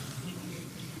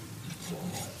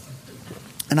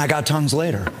 And I got tongues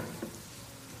later.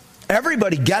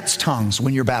 Everybody gets tongues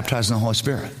when you're baptized in the Holy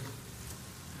Spirit.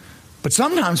 But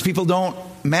sometimes people don't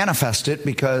manifest it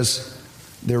because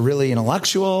they're really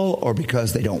intellectual or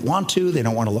because they don't want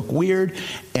to look weird.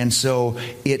 And so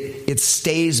it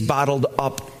stays bottled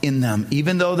up in them.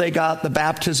 Even though they got the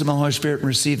baptism of the Holy Spirit and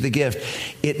received the gift,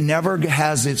 it never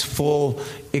has its full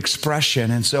expression.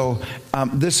 And so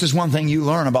this is one thing you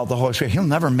learn about the Holy Spirit. He'll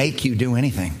never make you do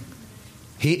anything.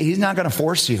 He's not going to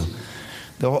force you.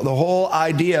 The whole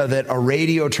idea that a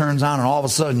radio turns on and all of a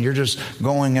sudden you're just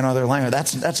going in other language,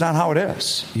 that's not how it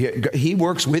is. He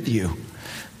works with you.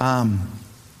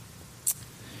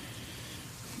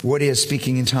 What is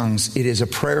speaking in tongues? It is a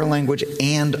prayer language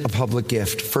and a public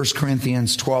gift. 1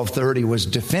 Corinthians 12:30 was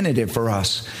definitive for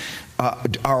us.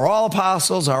 Are all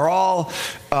apostles, are all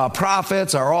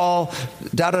prophets, are all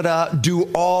do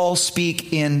all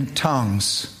speak in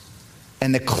tongues?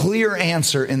 And the clear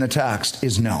answer in the text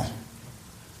is no.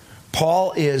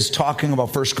 Paul is talking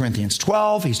about 1 Corinthians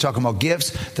 12. He's talking about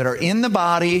gifts that are in the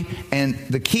body. And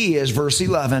the key is verse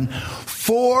 11,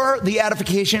 for the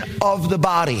edification of the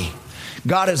body.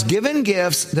 God has given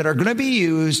gifts that are going to be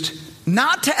used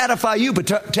not to edify you, but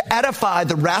to edify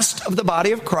the rest of the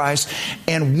body of Christ.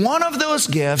 And one of those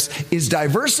gifts is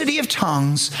diversity of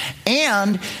tongues.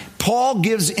 And Paul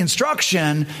gives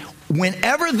instruction,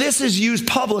 whenever this is used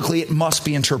publicly, it must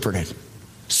be interpreted.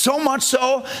 So much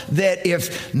so that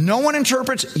if no one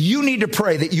interprets, you need to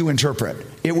pray that you interpret.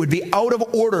 It would be out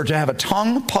of order to have a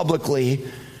tongue publicly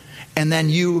and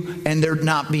there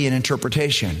not be an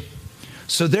interpretation.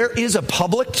 So there is a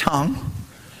public tongue.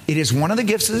 It is one of the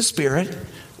gifts of the Spirit.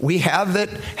 We have that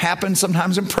happen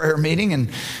sometimes in prayer meeting, and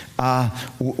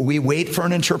we wait for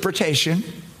an interpretation.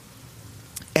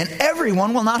 And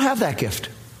everyone will not have that gift.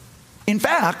 In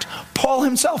fact, Paul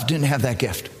himself didn't have that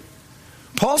gift.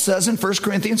 Paul says in 1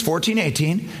 Corinthians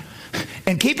 14:18,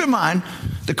 and keep in mind,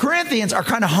 the Corinthians are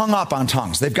kind of hung up on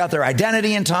tongues. They've got their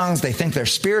identity in tongues. They think they're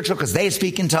spiritual because they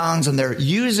speak in tongues, and they're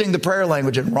using the prayer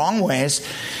language in wrong ways.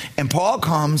 And Paul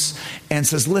comes and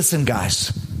says, listen,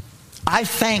 guys, I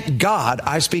thank God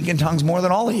I speak in tongues more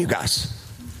than all of you guys.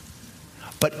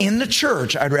 But in the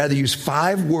church, I'd rather use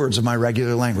 5 words of my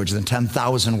regular language than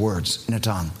 10,000 words in a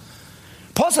tongue.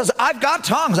 Paul says, I've got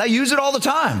tongues. I use it all the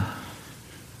time.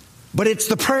 But it's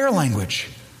the prayer language.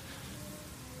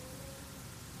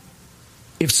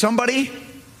 If somebody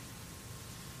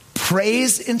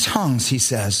prays in tongues, he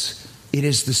says, it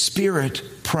is the Spirit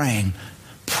praying.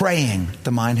 Praying,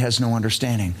 the mind has no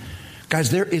understanding.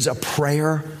 Guys, there is a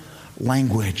prayer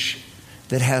language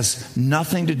that has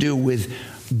nothing to do with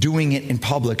doing it in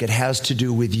public. It has to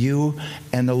do with you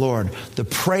and the Lord. The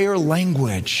prayer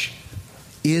language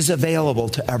is available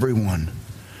to everyone.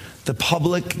 The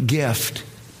public gift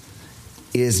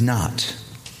is not.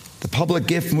 The public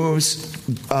gift moves,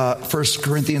 1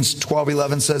 Corinthians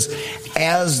 12:11 says,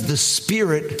 as the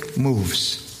Spirit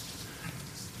moves.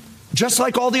 Just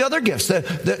like all the other gifts.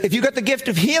 If you got the gift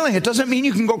of healing, it doesn't mean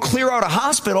you can go clear out a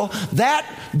hospital. That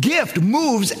gift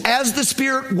moves as the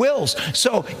Spirit wills.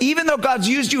 So even though God's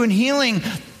used you in healing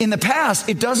in the past,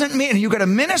 it doesn't mean you got a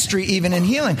ministry even in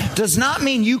healing. Does not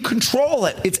mean you control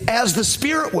it. It's as the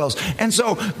Spirit wills. And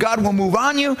so God will move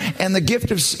on you, and the gift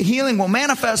of healing will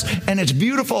manifest, and it's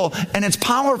beautiful and it's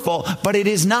powerful, but it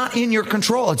is not in your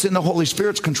control. It's in the Holy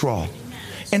Spirit's control.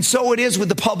 And so it is with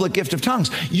the public gift of tongues.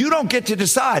 You don't get to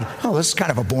decide, oh, this is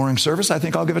kind of a boring service. I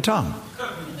think I'll give a tongue.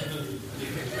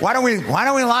 Why don't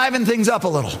we liven things up a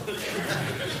little?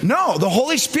 No, the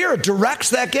Holy Spirit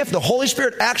directs that gift. The Holy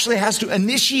Spirit actually has to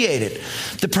initiate it.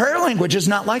 The prayer language is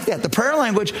not like that. The prayer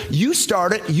language, you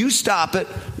start it, you stop it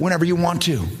whenever you want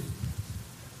to.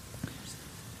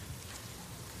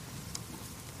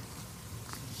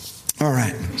 All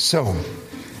right, so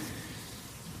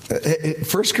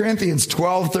 1 Corinthians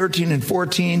 12, 13, and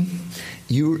 14,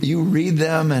 you read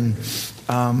them, and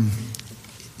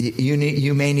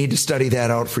you may need to study that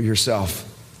out for yourself.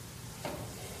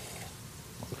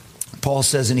 Paul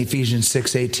says in Ephesians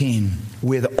 6:18,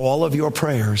 with all of your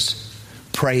prayers,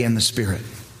 pray in the Spirit.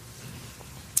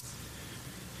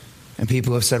 And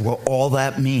people have said, well, all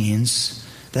that means,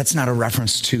 that's not a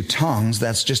reference to tongues.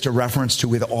 That's just a reference to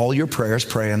with all your prayers,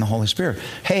 pray in the Holy Spirit.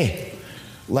 Hey,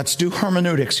 let's do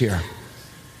hermeneutics here.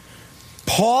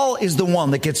 Paul is the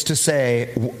one that gets to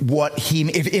say what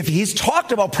if he's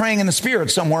talked about praying in the Spirit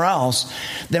somewhere else,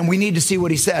 then we need to see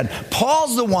what he said.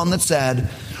 Paul's the one that said,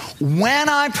 when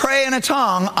I pray in a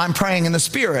tongue, I'm praying in the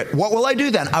Spirit. What will I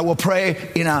do then? I will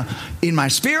pray in my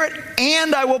spirit,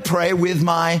 and I will pray with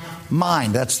my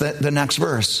mind. That's the next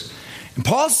verse. And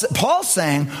Paul's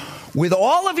saying, with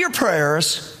all of your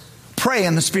prayers, pray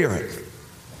in the Spirit.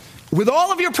 With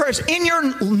all of your prayers in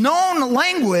your known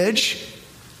language,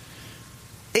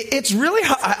 it's really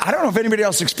hard. I don't know if anybody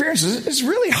else experiences it. It's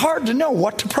really hard to know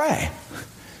what to pray.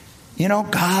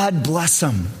 God bless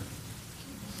them.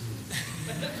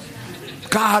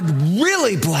 God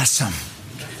really bless them.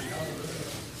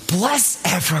 Bless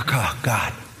Africa,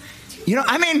 God.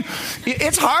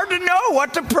 It's hard to know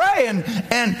what to pray.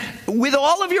 And with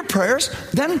all of your prayers,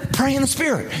 then pray in the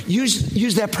Spirit.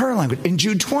 Use that prayer language. In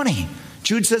Jude 20,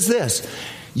 Jude says this,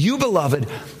 you beloved,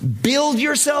 build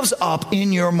yourselves up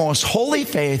in your most holy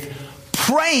faith,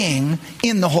 praying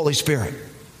in the Holy Spirit.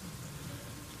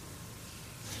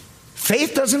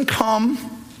 Faith doesn't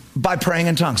come by praying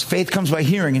in tongues. Faith comes by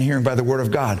hearing, and hearing by the word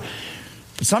of God.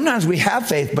 But sometimes we have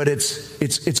faith, but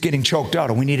it's getting choked out,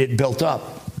 and we need it built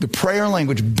up. The prayer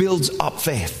language builds up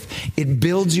faith. It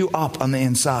builds you up on the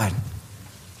inside.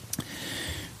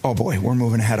 Oh boy, we're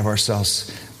moving ahead of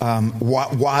ourselves.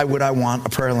 Why would I want a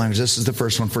prayer language? This is the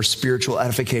first one, for spiritual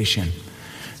edification.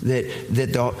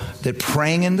 That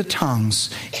praying in the tongues,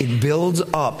 it builds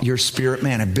up your spirit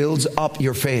man. It builds up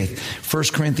your faith. 1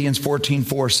 Corinthians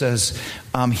 14:4 says,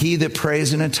 he that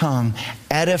prays in a tongue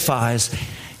edifies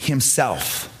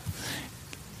himself.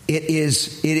 It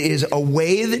is a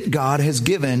way that God has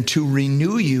given to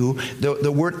renew you. The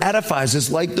word edifies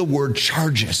is like the word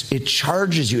charges. It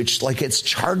charges you. It's like it's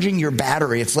charging your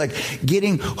battery. It's like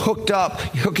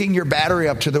hooking your battery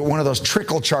up to one of those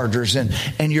trickle chargers,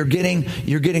 and you're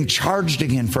getting charged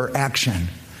again for action.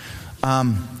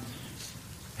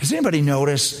 Has anybody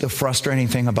noticed the frustrating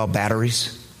thing about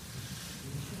batteries?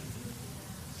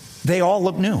 They all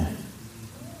look new.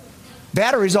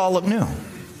 Batteries all look new.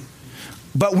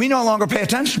 But we no longer pay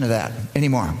attention to that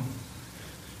anymore,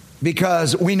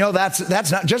 because we know that's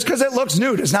not, just because it looks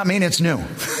new does not mean it's new.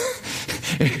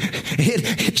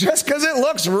 Just because it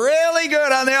looks really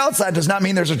good on the outside does not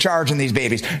mean there's a charge in these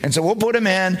babies. And so we'll put them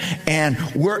in, and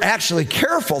we're actually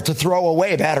careful to throw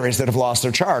away batteries that have lost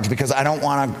their charge, because I don't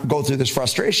want to go through this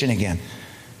frustration again.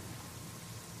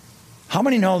 How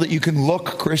many know that you can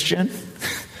look Christian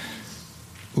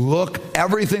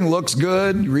Everything looks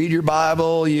good. You read your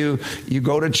Bible, you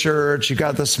go to church, you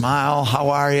got the smile. How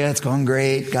are you? It's going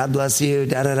great. God bless you.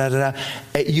 Da da da da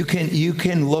da. You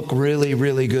can look really,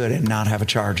 really good and not have a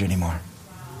charge anymore.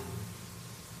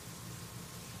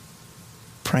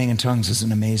 Praying in tongues is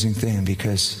an amazing thing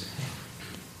because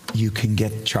you can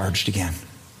get charged again.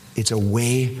 It's a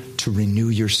way to renew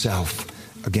yourself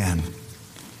again.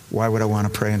 Why would I want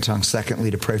to pray in tongues?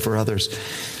 Secondly, to pray for others.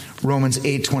 Romans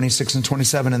 8:26 and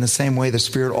 27, in the same way, the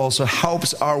Spirit also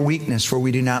helps our weakness, for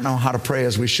we do not know how to pray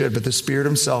as we should, but the Spirit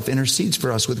himself intercedes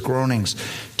for us with groanings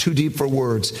too deep for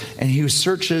words. And he who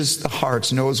searches the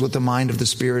hearts knows what the mind of the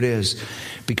Spirit is,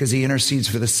 because he intercedes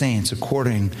for the saints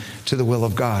according to the will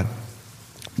of God.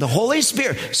 The Holy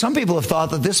Spirit, some people have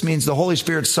thought that this means the Holy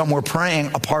Spirit's somewhere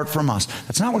praying apart from us.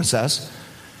 That's not what it says.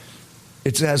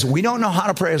 It says we don't know how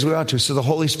to pray as we ought to, so the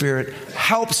Holy Spirit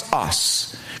helps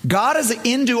us. God is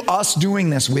into us doing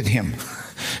this with him.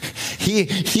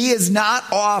 He is not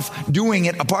off doing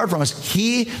it apart from us.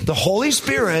 The Holy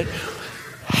Spirit,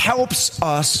 helps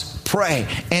us pray.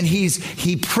 And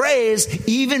he prays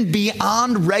even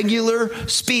beyond regular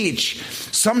speech.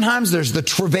 Sometimes there's the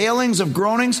travailings of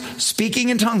groanings. Speaking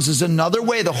in tongues is another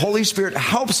way the Holy Spirit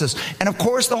helps us. And of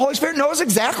course, the Holy Spirit knows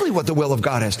exactly what the will of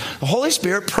God is. The Holy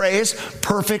Spirit prays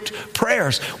perfect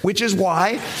prayers, which is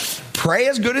why pray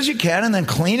as good as you can and then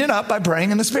clean it up by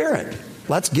praying in the Spirit.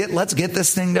 Let's get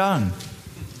this thing done.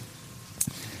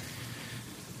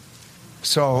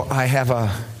 So I have a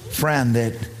friend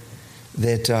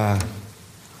that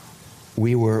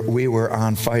we were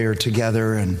on fire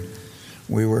together, and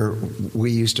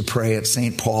we used to pray at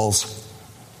St. Paul's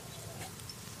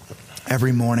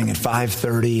every morning at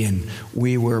 5:30, and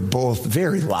we were both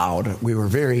very loud. We were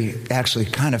actually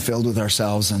kind of filled with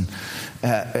ourselves, and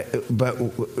but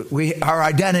our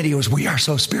identity was we are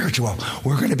so spiritual.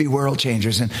 We're going to be world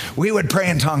changers, and we would pray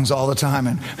in tongues all the time.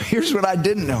 And here's what I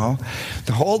didn't know: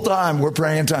 the whole time we're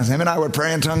praying in tongues. Him and I would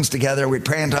pray in tongues together. We'd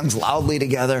pray in tongues loudly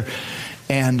together.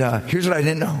 And here's what I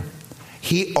didn't know: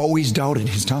 he always doubted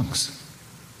his tongues.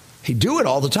 He'd do it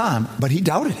all the time, but he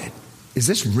doubted it. Is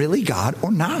this really God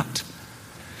or not?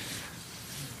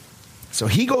 So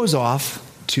he goes off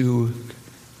to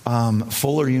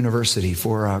Fuller University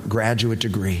for a graduate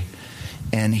degree.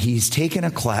 And he's taken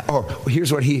a class. Oh,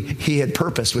 here's what he had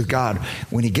purposed with God.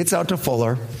 When he gets out to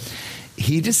Fuller,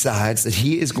 he decides that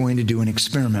he is going to do an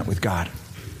experiment with God.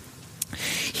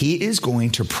 He is going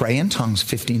to pray in tongues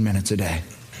 15 minutes a day.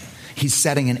 He's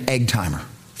setting an egg timer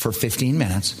for 15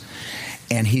 minutes.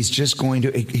 And he's just going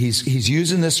to, he's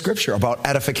using this scripture about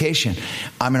edification.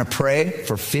 I'm going to pray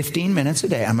for 15 minutes a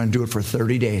day. I'm going to do it for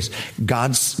 30 days.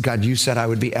 God, you said I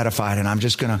would be edified, and I'm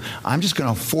just going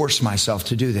to force myself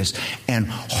to do this, and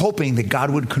hoping that God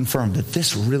would confirm that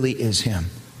this really is him.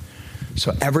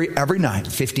 So every night,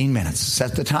 15 minutes,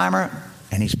 set the timer,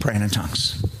 and he's praying in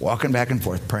tongues, walking back and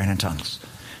forth, praying in tongues.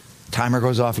 Timer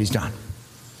goes off, he's done.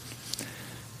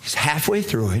 He's halfway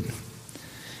through it.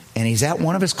 And he's at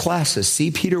one of his classes.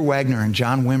 C. Peter Wagner and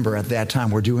John Wimber at that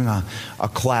time were doing a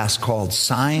class called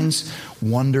Signs,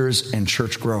 Wonders, and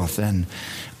Church Growth. And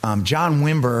John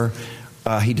Wimber,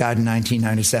 he died in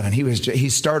 1997. He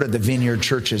started the Vineyard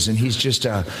Churches, and he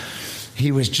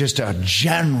was just a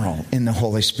general in the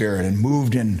Holy Spirit and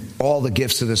moved in all the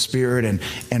gifts of the Spirit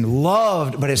and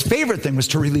loved, but his favorite thing was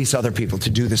to release other people to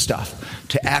do the stuff,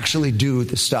 to actually do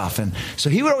the stuff. And so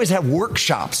he would always have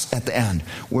workshops at the end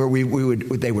where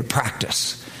they would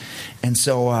practice. And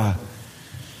so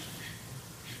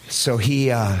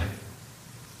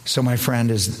my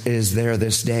friend is there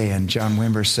this day, and John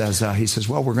Wimber says, he says,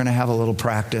 well, we're going to have a little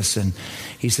practice. And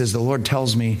he says, the Lord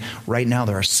tells me right now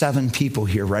there are 7 people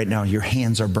here right now. Your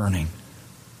hands are burning.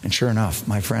 And sure enough,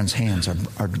 my friend's hands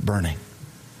are burning.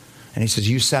 And he says,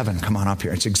 you 7, come on up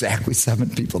here. It's exactly 7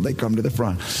 people. They come to the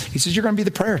front. He says, you're going to be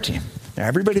the prayer team. Now,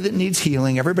 everybody that needs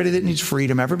healing, everybody that needs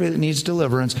freedom, everybody that needs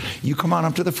deliverance, you come on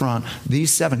up to the front.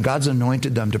 These 7, God's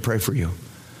anointed them to pray for you.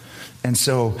 And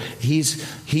so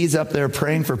he's up there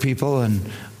praying for people, and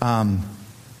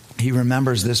he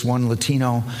remembers this one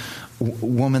Latino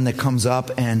woman that comes up,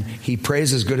 and he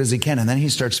prays as good as he can, and then he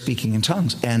starts speaking in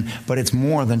tongues. But it's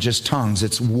more than just tongues;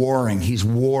 it's warring. He's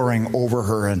warring over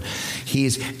her, and she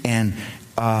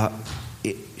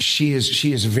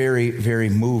is very, very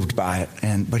moved by it.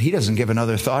 But he doesn't give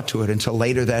another thought to it until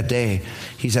later that day.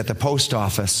 He's at the post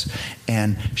office,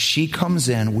 and she comes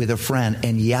in with a friend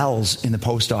and yells in the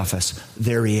post office,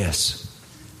 "There he is."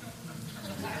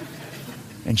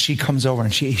 And she comes over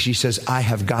and she says,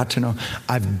 I've got to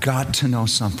know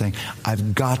something.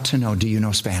 I've got to know, do you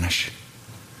know Spanish?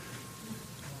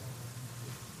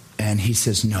 And he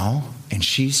says, no. And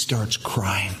she starts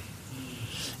crying.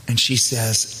 And she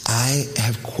says, I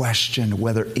have questioned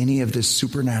whether any of this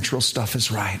supernatural stuff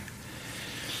is right.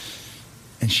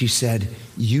 And she said,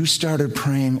 you started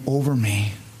praying over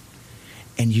me,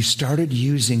 and you started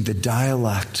using the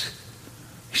dialect.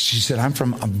 She said, I'm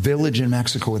from a village in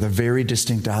Mexico with a very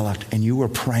distinct dialect, and you were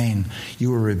praying,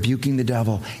 you were rebuking the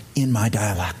devil in my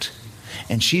dialect.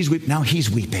 And she's weeping. Now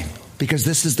he's weeping, because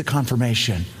this is the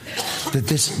confirmation that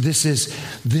this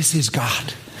is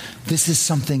God. This is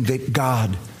something that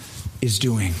God is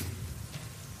doing.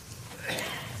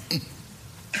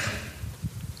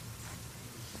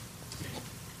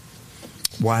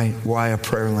 Why a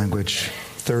prayer language?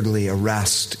 Thirdly, a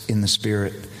rest in the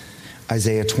Spirit.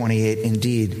 Isaiah 28,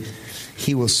 indeed,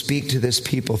 he will speak to this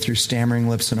people through stammering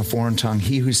lips and a foreign tongue.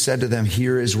 He who said to them,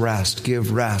 here is rest,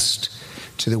 give rest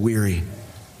to the weary.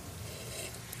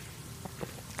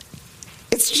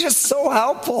 It's just so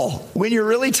helpful when you're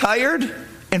really tired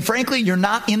and frankly, you're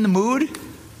not in the mood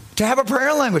to have a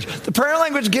prayer language. The prayer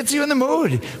language gets you in the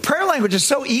mood. Prayer language is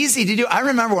so easy to do. I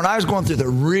remember when I was going through the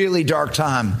really dark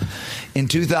time in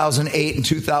 2008 and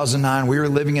 2009, we were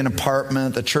living in an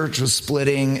apartment. The church was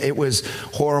splitting. It was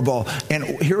horrible. And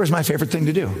here was my favorite thing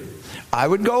to do. I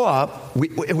would go up.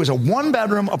 It was a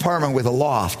one-bedroom apartment with a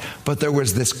loft, but there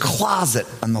was this closet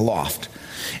in the loft.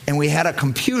 And we had a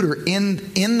computer in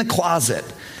the closet.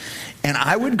 And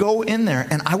I would go in there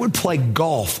and I would play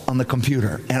golf on the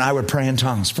computer. And I would pray in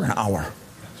tongues for an hour.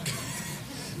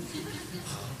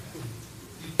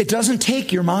 It doesn't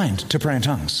take your mind to pray in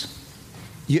tongues.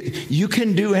 You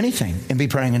can do anything and be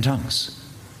praying in tongues.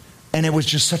 And it was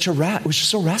just it was just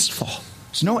so restful.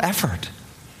 There's no effort.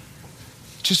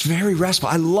 Just very restful.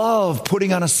 I love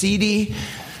putting on a CD,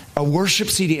 a worship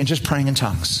CD, and just praying in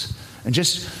tongues. And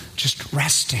just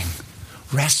resting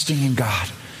in God.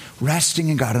 Resting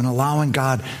in God and allowing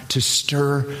God to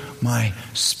stir my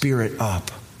spirit up.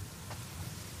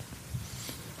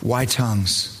 Why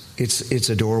tongues? It's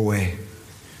a doorway.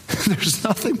 There's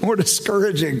nothing more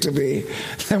discouraging to me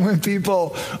than when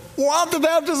people want the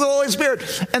baptism of the Holy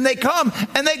Spirit and they come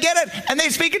and they get it and they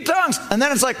speak in tongues. And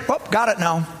then it's like, oh, got it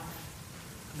now.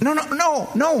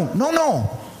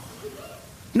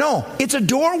 No, it's a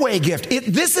doorway gift.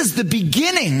 This is the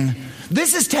beginning.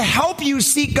 This is to help you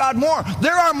seek God more.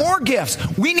 There are more gifts.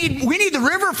 We need the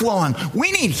river flowing.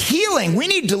 We need healing. We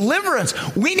need deliverance.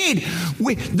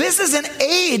 This is an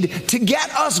aid to get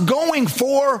us going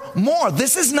for more.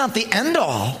 This is not the end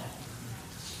all.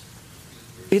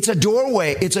 It's a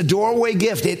doorway. It's a doorway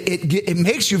gift. It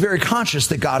makes you very conscious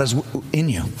that God is in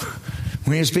you.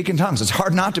 When you speak in tongues, it's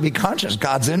hard not to be conscious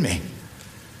God's in me.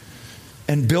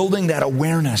 And building that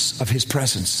awareness of His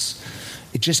presence.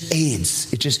 It just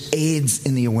aids. It just aids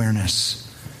in the awareness.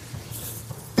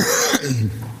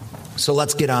 So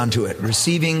let's get on to it.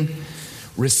 Receiving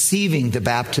the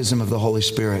baptism of the Holy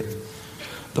Spirit.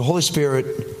 The Holy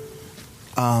Spirit,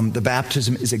 the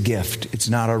baptism is a gift. It's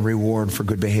not a reward for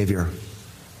good behavior.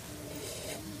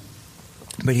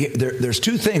 But there's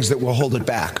two things that will hold it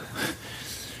back.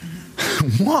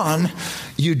 One,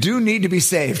 you do need to be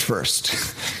saved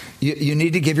first. You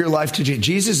need to give your life to Jesus.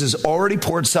 Jesus has already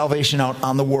poured salvation out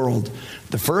on the world.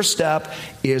 The first step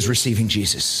is receiving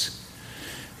Jesus.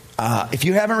 If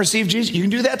you haven't received Jesus, you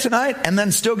can do that tonight and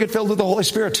then still get filled with the Holy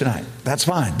Spirit tonight. That's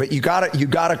fine. But you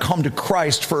gotta come to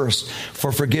Christ first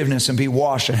for forgiveness and be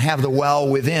washed and have the well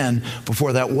within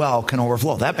before that well can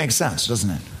overflow. That makes sense, doesn't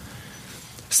it?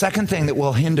 Second thing that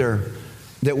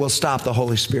will stop the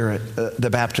Holy Spirit,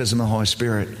 the baptism of the Holy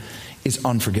Spirit, is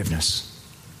unforgiveness.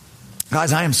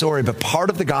 Guys, I am sorry, but part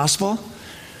of the gospel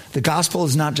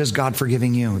is not just God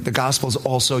forgiving you. The gospel is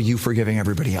also you forgiving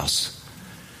everybody else.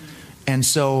 And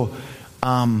so,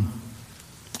 God's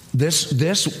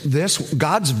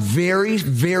very,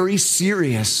 very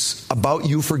serious about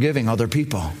you forgiving other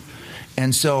people.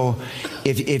 And so,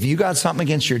 if you got something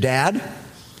against your dad,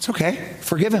 it's okay.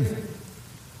 Forgive him.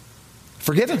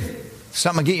 Forgive him.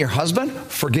 Something against your husband,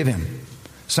 forgive him.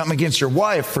 Something against your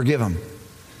wife, forgive him.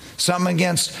 Something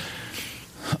against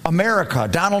America,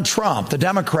 Donald Trump, the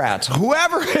Democrats,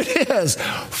 whoever it is,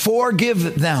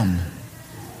 forgive them.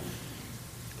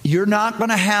 You're not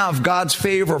going to have God's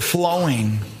favor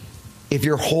flowing if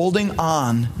you're holding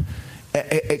on.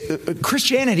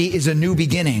 Christianity is a new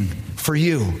beginning for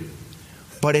you,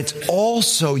 but it's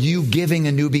also you giving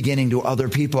a new beginning to other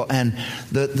people. And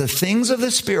the things of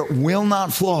the Spirit will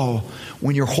not flow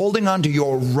when you're holding on to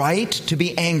your right to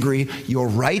be angry, your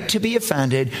right to be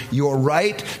offended, your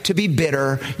right to be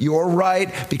bitter, your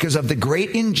right because of the great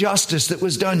injustice that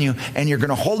was done you, and you're going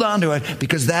to hold on to it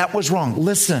because that was wrong.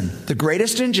 Listen, the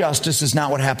greatest injustice is not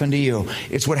what happened to you.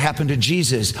 It's what happened to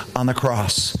Jesus on the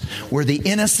cross. where the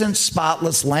innocent,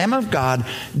 spotless Lamb of God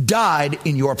died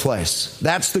in your place.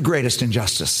 That's the greatest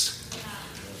injustice.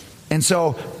 And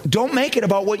so don't make it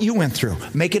about what you went through.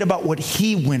 Make it about what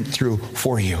he went through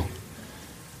for you.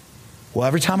 Well,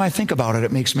 every time I think about it,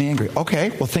 it makes me angry. Okay,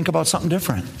 well, think about something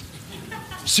different.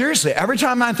 Seriously, every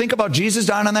time I think about Jesus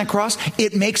dying on that cross,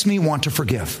 it makes me want to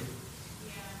forgive.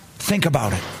 Think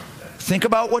about it. Think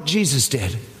about what Jesus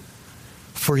did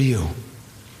for you.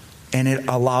 And it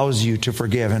allows you to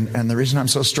forgive. And the reason I'm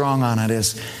so strong on it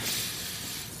is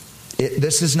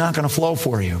this is not going to flow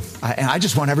for you. I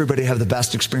just want everybody to have the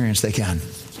best experience they can.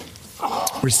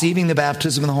 Receiving the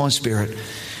baptism of the Holy Spirit.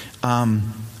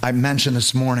 I mentioned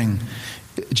this morning,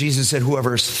 Jesus said,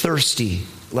 whoever is thirsty,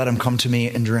 let him come to me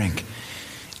and drink.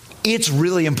 It's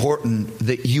really important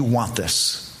that you want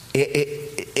this.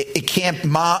 It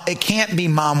can't be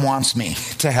mom wants me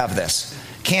to have this.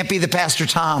 Can't be the Pastor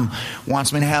Tom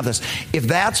wants me to have this. If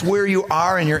that's where you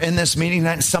are and you're in this meeting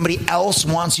and somebody else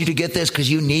wants you to get this because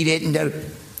you need it, and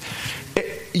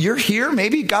you're here,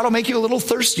 maybe God will make you a little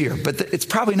thirstier, but it's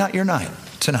probably not your night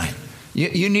tonight.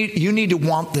 You need to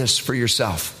want this for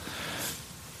yourself.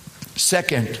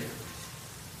 Second,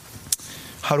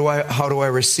 how do I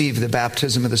receive the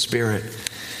baptism of the Spirit?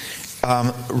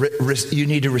 You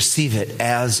need to receive it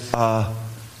as a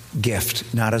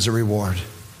gift, not as a reward.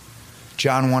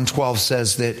 John 1:12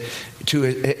 says that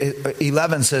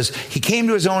 11 says, he came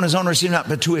to his own received not,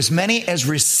 but to as many as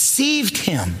received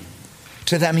him,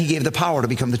 to them he gave the power to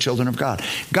become the children of God.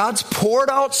 God's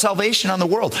poured out salvation on the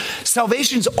world.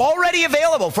 Salvation's already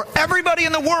available for everybody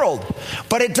in the world,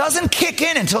 but it doesn't kick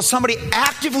in until somebody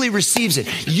actively receives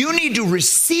it. You need to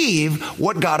receive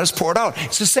what God has poured out.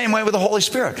 It's the same way with the Holy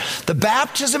Spirit. The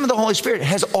baptism of the Holy Spirit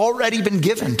has already been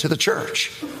given to the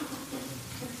church.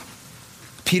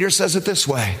 Peter says it this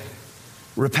way: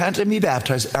 repent and be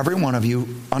baptized, every one of you,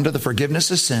 under the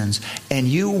forgiveness of sins, and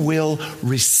you will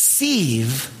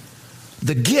receive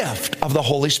the gift of the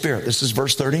Holy Spirit. This is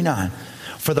verse 39.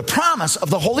 For the promise of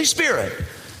the Holy Spirit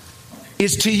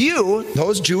is to you,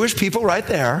 those Jewish people right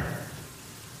there,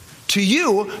 to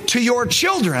you, to your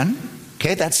children.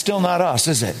 Okay, that's still not us,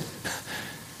 is it?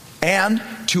 And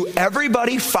to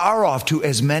everybody far off, to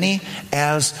as many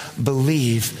as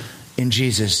believe in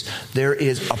Jesus. There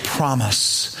is a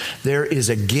promise. There is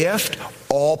a gift,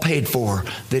 all paid for,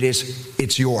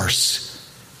 it's yours.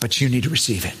 But you need to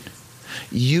receive it.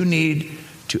 You need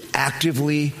to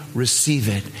actively receive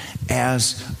it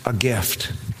as a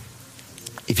gift.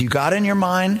 If you got in your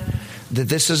mind that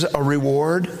this is a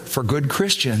reward for good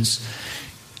Christians,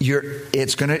 you're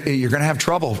going to have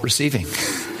trouble receiving.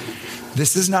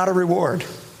 This is not a reward.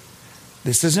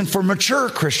 This isn't for mature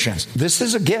Christians. This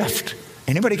is a gift.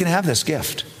 Anybody can have this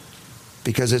gift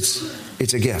because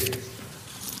it's a gift.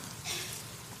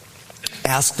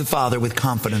 Ask the Father with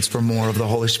confidence for more of the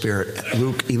Holy Spirit.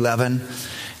 Luke 11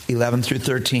 through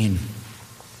 13.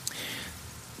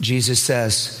 Jesus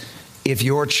says, if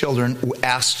your children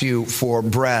ask you for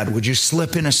bread, would you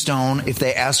slip in a stone? If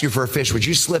they ask you for a fish, would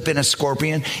you slip in a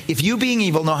scorpion? If you, being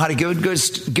evil, know how to give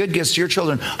good gifts to your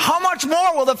children, how much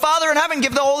more will the Father in heaven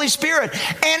give the Holy Spirit,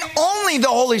 and only the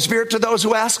Holy Spirit, to those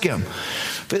who ask him?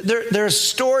 But there's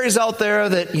stories out there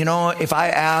that, if I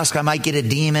ask, I might get a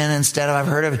demon instead of, I've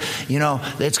heard of,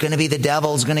 it's going to be the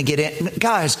devil's going to get in.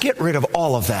 Guys, get rid of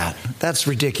all of that. That's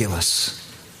ridiculous.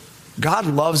 God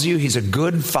loves you. He's a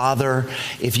good Father.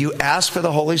 If you ask for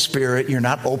the Holy Spirit, you're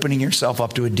not opening yourself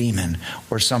up to a demon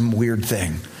or some weird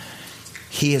thing.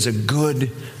 He is a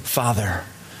good Father,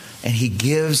 and he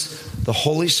gives the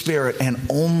Holy Spirit, and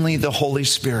only the Holy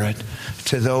Spirit,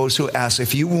 to those who ask.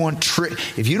 If you don't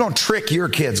trick your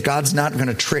kids, God's not going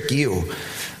to trick you.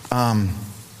 And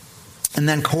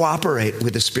then cooperate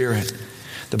with the Spirit.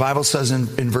 The Bible says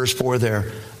in verse 4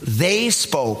 there, they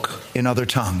spoke in other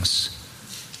tongues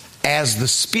as the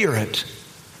Spirit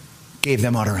gave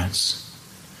them utterance.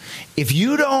 If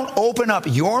you don't open up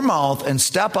your mouth and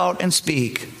step out and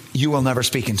speak, you will never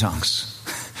speak in tongues.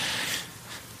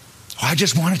 I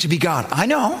just want it to be God. I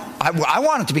know. I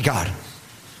want it to be God.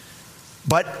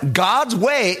 But God's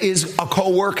way is a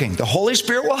co-working. The Holy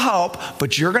Spirit will help,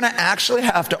 but you're going to actually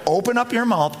have to open up your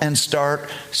mouth and start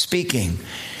speaking.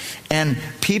 And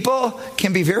people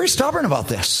can be very stubborn about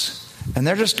this. And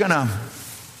they're just going to,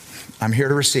 I'm here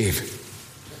to receive.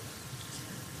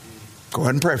 Go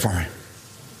ahead and pray for me.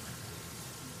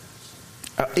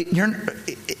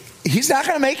 He's not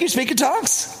going to make you speak in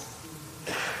tongues.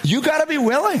 You got to be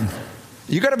willing.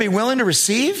 You got to be willing to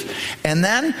receive, and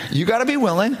then you got to be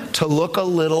willing to look a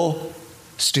little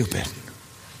stupid.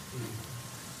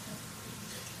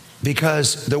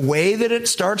 Because the way that it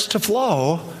starts to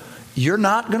flow, you're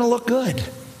not going to look good.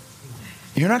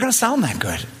 You're not going to sound that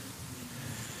good.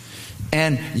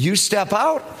 And you step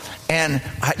out and,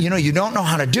 you don't know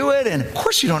how to do it. And of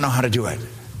course you don't know how to do it.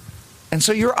 And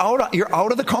so you're out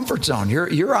of the comfort zone.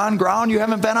 You're on ground you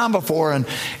haven't been on before. And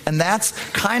that's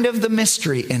kind of the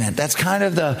mystery in it. That's kind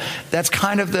of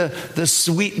the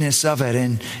sweetness of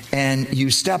it. And you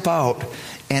step out,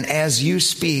 and as you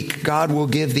speak, God will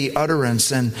give the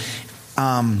utterance, and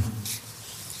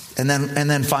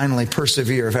then finally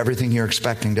persevere if everything you're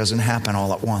expecting doesn't happen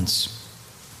all at once.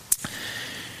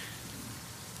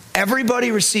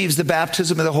 Everybody receives the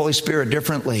baptism of the Holy Spirit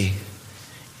differently.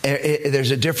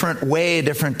 There's a different way, a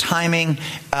different timing.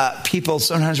 People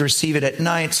sometimes receive it at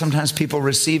night. Sometimes people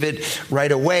receive it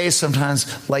right away.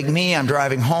 Sometimes, like me, I'm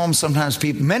driving home. Sometimes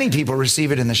many people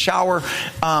receive it in the shower.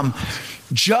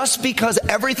 Just because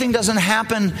everything doesn't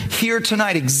happen here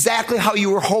tonight exactly how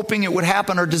you were hoping it would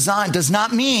happen or designed does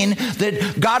not mean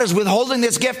that God is withholding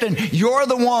this gift and you're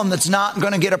the one that's not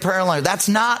going to get a prayer language. That's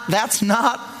not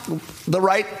the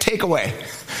right takeaway.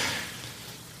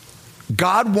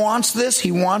 God wants this.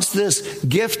 He wants this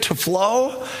gift to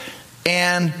flow.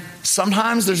 And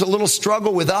sometimes there's a little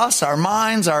struggle with us, our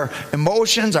minds, our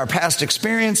emotions, our past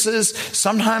experiences.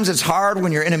 Sometimes it's hard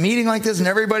when you're in a meeting like this and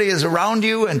everybody is around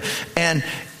you, and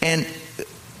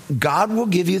God will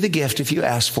give you the gift if you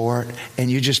ask for it,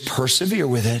 and you just persevere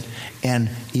with it,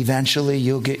 and eventually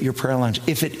you'll get your prayer lunch.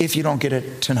 If you don't get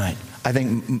it tonight, I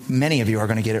think many of you are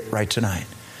going to get it right tonight.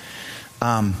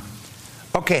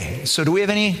 Okay, so do we have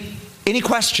any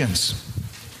questions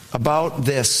about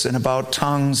this and about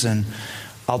tongues? And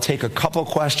I'll take a couple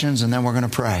questions and then we're going to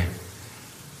pray.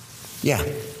 Yeah.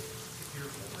 If you're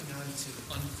holding on to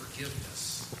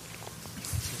unforgiveness,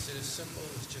 is it as simple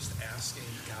as just asking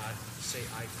God to say,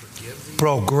 I forgive thee?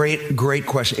 Bro, great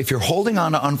question. If you're holding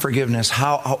on to unforgiveness,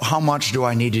 how much do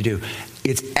I need to do?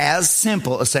 It's as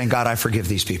simple as saying, God, I forgive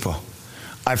these people.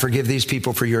 I forgive these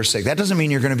people for your sake. That doesn't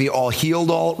mean you're going to be all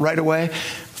healed all right away.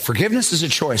 Forgiveness is a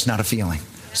choice, not a feeling.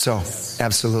 So,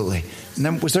 absolutely. And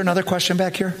then, was there another question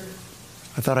back here?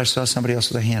 I thought I saw somebody else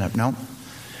with a hand up. No?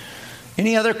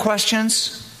 Any other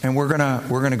questions? And we're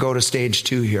gonna go to stage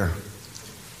 2 here.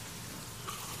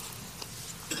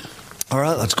 All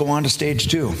right, let's go on to stage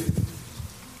 2.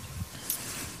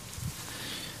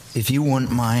 If you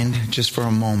wouldn't mind, just for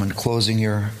a moment, closing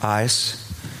your eyes,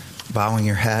 bowing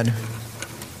your head.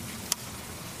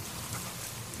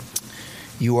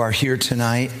 You are here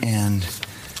tonight, and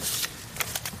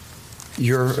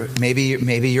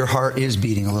maybe your heart is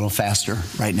beating a little faster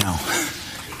right now.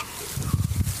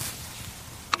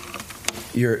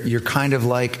 You're kind of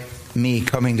like me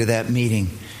coming to that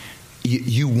meeting.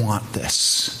 You want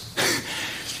this.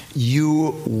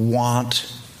 You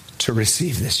want to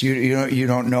receive this. You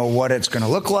don't know what it's going to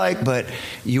look like, but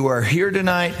you are here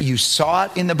tonight. You saw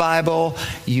it in the Bible.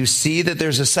 You see that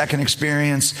there's a second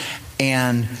experience,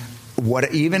 and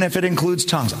even if it includes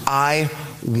tongues, I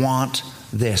want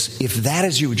this. If that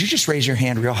is you, would you just raise your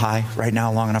hand real high right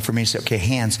now, long enough for me to say, okay,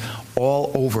 hands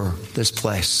all over this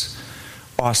place.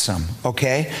 Awesome.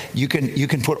 Okay, you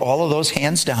can put all of those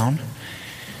hands down.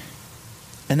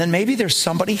 And then maybe there's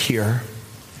somebody here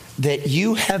that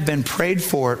you have been prayed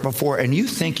for it before, and you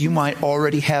think you might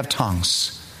already have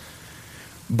tongues,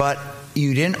 but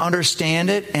you didn't understand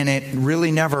it, and it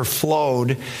really never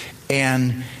flowed,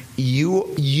 and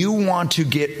you want to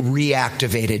get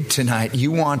reactivated tonight.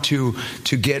 You want to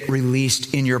get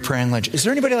released in your praying language. Is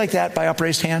there anybody like that by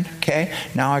upraised hand? Okay.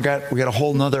 Now we got a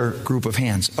whole nother group of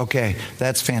hands. Okay.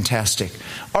 That's fantastic.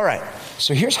 All right.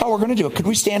 So here's how we're going to do it. Could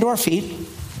we stand to our feet?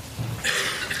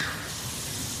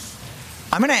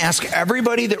 I'm going to ask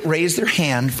everybody that raised their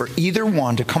hand for either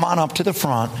one to come on up to the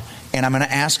front, and I'm going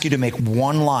to ask you to make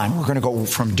one line. We're going to go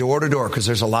from door to door because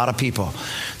there's a lot of people.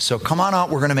 So come on up.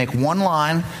 We're going to make one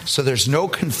line so there's no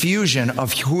confusion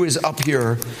of who is up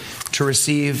here to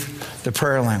receive the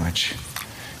prayer language.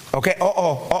 Okay.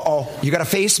 You got to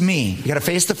face me. You got to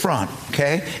face the front.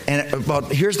 Okay. And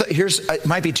here's it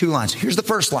might be 2 lines. Here's the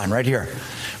first line right here.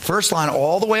 First line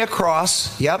all the way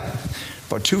across. Yep.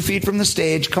 About 2 feet from the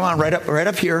stage. Come on, right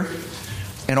up here,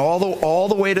 and all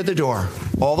the way to the door.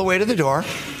 All the way to the door.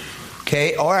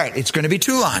 Okay, all right, it's going to be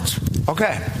 2 lines.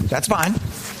 Okay, that's fine.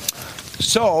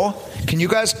 So, can you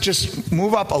guys just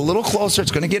move up a little closer?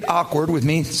 It's going to get awkward with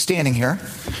me standing here.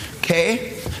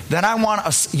 Okay, then I want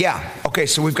okay,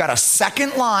 so we've got a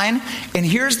second line, and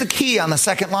here's the key on the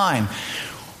second line.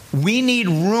 We need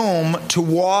room to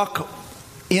walk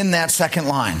in that second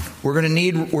line. We're going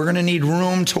to need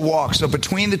room to walk. So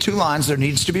between the 2 lines, there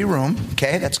needs to be room.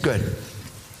 Okay, that's good.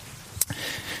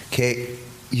 Okay.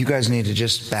 You guys need to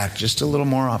just back just a little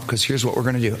more up, because here's what we're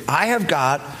going to do. I have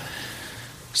got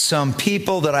some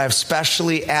people that I've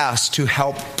specially asked to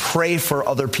help pray for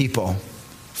other people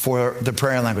for the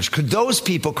prayer language. Could those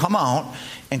people come out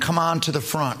and come on to the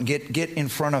front, get in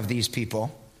front of these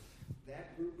people?